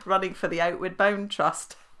 running for the Outward Bound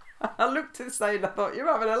Trust. I looked to the side and I thought, you're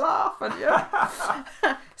having a laugh, aren't you?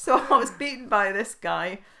 So I was beaten by this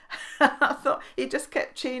guy. I thought he just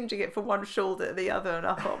kept changing it from one shoulder to the other, and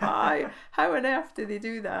I thought, how on earth did he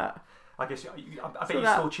do that? I guess I bet you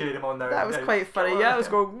still cheered him on there. That was quite funny. Yeah, I was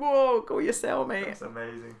going, whoa, go yourself, mate. That's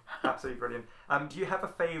amazing. Absolutely brilliant. Do you have a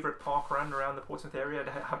favourite park run around the Portsmouth area?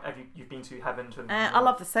 Have you've been to Havant? I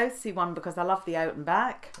love the Southsea one because I love the out and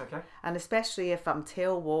back. Okay. And especially if I'm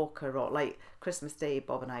tail walker, or like Christmas Day,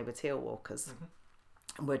 Bob and I were tail walkers.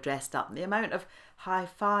 And we're dressed up. And the amount of high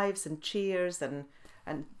fives and cheers and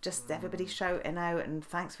just everybody shouting out and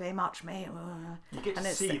thanks very much, mate. You get to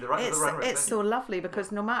see the run. It's so lovely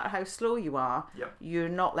because no matter how slow you are, you're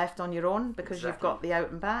not left on your own because you've got the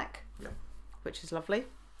out and back, which is lovely.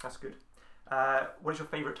 That's good. What is your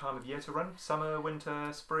favourite time of year to run? Summer, winter,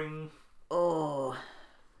 spring? Oh,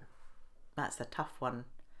 that's a tough one.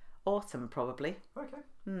 Autumn, probably. Okay.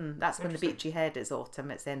 That's when the Beachy Head is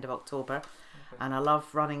autumn. It's the end of October. And I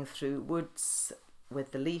love running through woods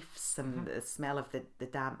with the leaves and the smell of the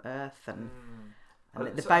damp earth and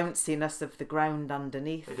the bounciness of the ground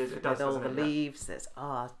underneath with all the leaves. It's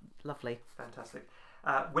lovely. Fantastic.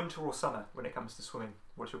 Winter or summer when it comes to swimming?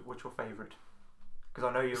 What's your favourite? Because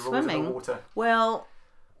I know you're swimming, always in the water. Well,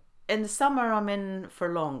 in the summer I'm in for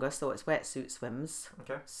longer, so it's wetsuit swims.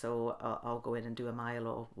 Okay. So I'll go in and do a mile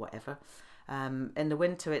or whatever. In the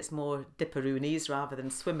winter it's more dipperoonies rather than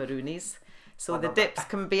swimmeroonies. So the dips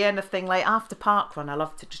can be anything like after park run. I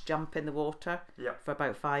love to just jump in the water for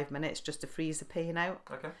about 5 minutes just to freeze the pain out.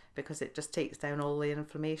 Okay. Because it just takes down all the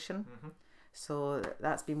inflammation. So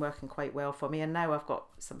that's been working quite well for me. And now I've got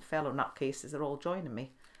some fellow nutcases that are all joining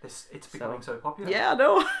me. It's becoming so popular. Yeah, I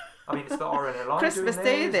know. I mean, it's the RNLI Christmas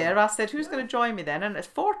Day there. I said, who's going to join me then? And it's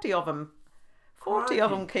 40 of them. 40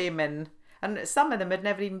 of them came in. And some of them had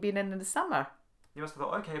never even been in the summer. You must have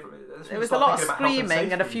thought, okay, there was a lot of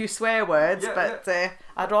screaming and a few swear words, but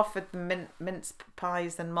I'd offered them mince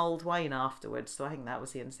pies and mulled wine afterwards, so I think that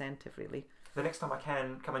was the incentive, really. The next time I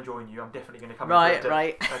can come and join you, I'm definitely going to come. Right.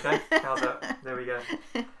 Okay, how's that? There we go.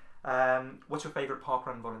 What's your favourite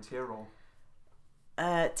parkrun volunteer role?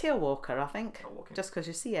 Tail walker, I think. Just because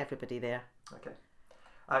you see everybody there. Okay.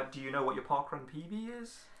 Do you know what your parkrun PB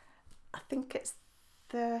is? I think it's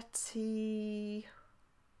 31.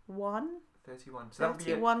 31. So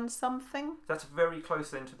 31 something. That's very close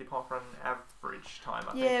then to the parkrun average time,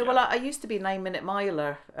 I think. Yeah, well, I used to be 9-minute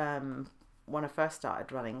miler when I first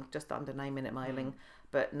started running, just under 9-minute miling,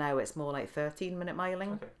 but now it's more like 13-minute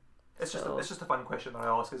miling. Okay. It's just a fun question that I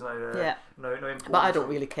ask, isn't it? No importance. But I don't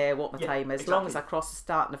really care what my time is. As long as I cross the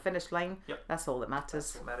start and the finish line, that's all that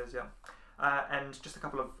matters. That's what matters, and just a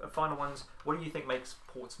couple of final ones. What do you think makes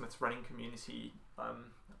Portsmouth's running community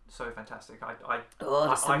so fantastic?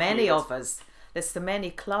 There's so many of us. There's so many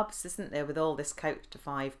clubs, isn't there, with all this Couch to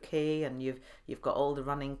 5K, and you've got all the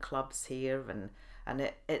running clubs here, and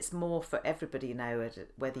it's more for everybody now.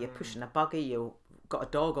 Whether you're pushing a buggy, you've got a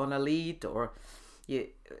dog on a lead, or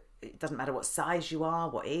it doesn't matter what size you are,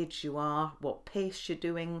 what age you are, what pace you're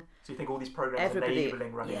doing. So you think all these programs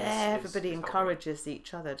enabling running? Everybody encourages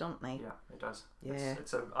each other, don't they? Yeah, it does. Yeah.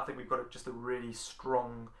 I think we've got just a really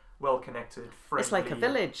strong, well-connected, friendly. It's like a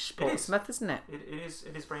village, Portsmouth, isn't it? It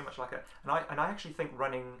is very much like and I actually think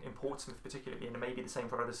running in Portsmouth particularly, and it may be the same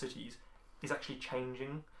for other cities, is actually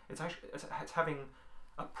changing. It's having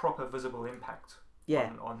a proper visible impact.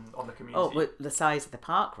 On the community. Oh, the size of the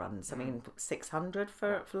park runs. I mean, 600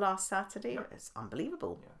 for last Saturday. It's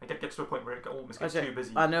unbelievable. Yeah, it gets to a point where it almost gets too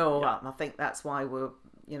busy. I know. Yeah. I think that's why we're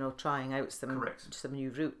trying out some new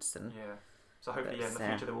routes and. Yeah. So hopefully, in the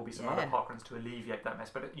future there will be some other parkruns to alleviate that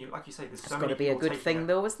mess. But like you say, there's so many. It's got to be a good thing,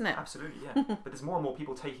 though, isn't it? Absolutely, yeah. But there's more and more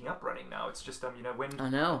people taking up running now. It's just when. I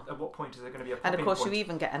know. At what point is there going to be a? And of course, you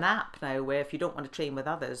even get an app now where if you don't want to train with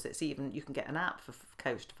others, you can get an app for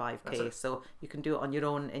Couch to 5K, so you can do it on your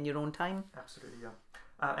own in your own time. Absolutely,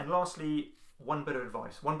 yeah. And lastly, one bit of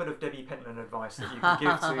advice, one bit of Debbie Pentland advice that you can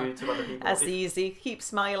give to other people. That's easy. Keep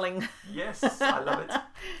smiling. Yes, I love it.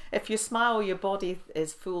 If you smile, your body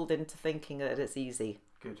is fooled into thinking that it's easy.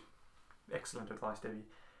 Good. Excellent advice, Debbie.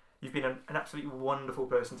 You've been an absolutely wonderful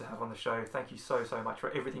person to have on the show. Thank you so much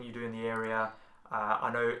for everything you do in the area.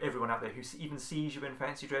 I know everyone out there who even sees you in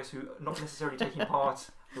fancy dress, who not necessarily taking part,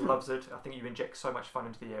 loves it. I think you inject so much fun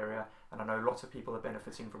into the area, and I know lots of people are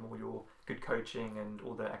benefiting from all your good coaching and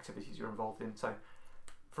all the activities you're involved in. So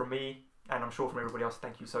from me, And I'm sure from everybody else,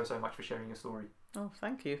 thank you so much for sharing your story. Oh,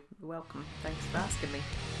 thank you. You're welcome. Thanks for asking me.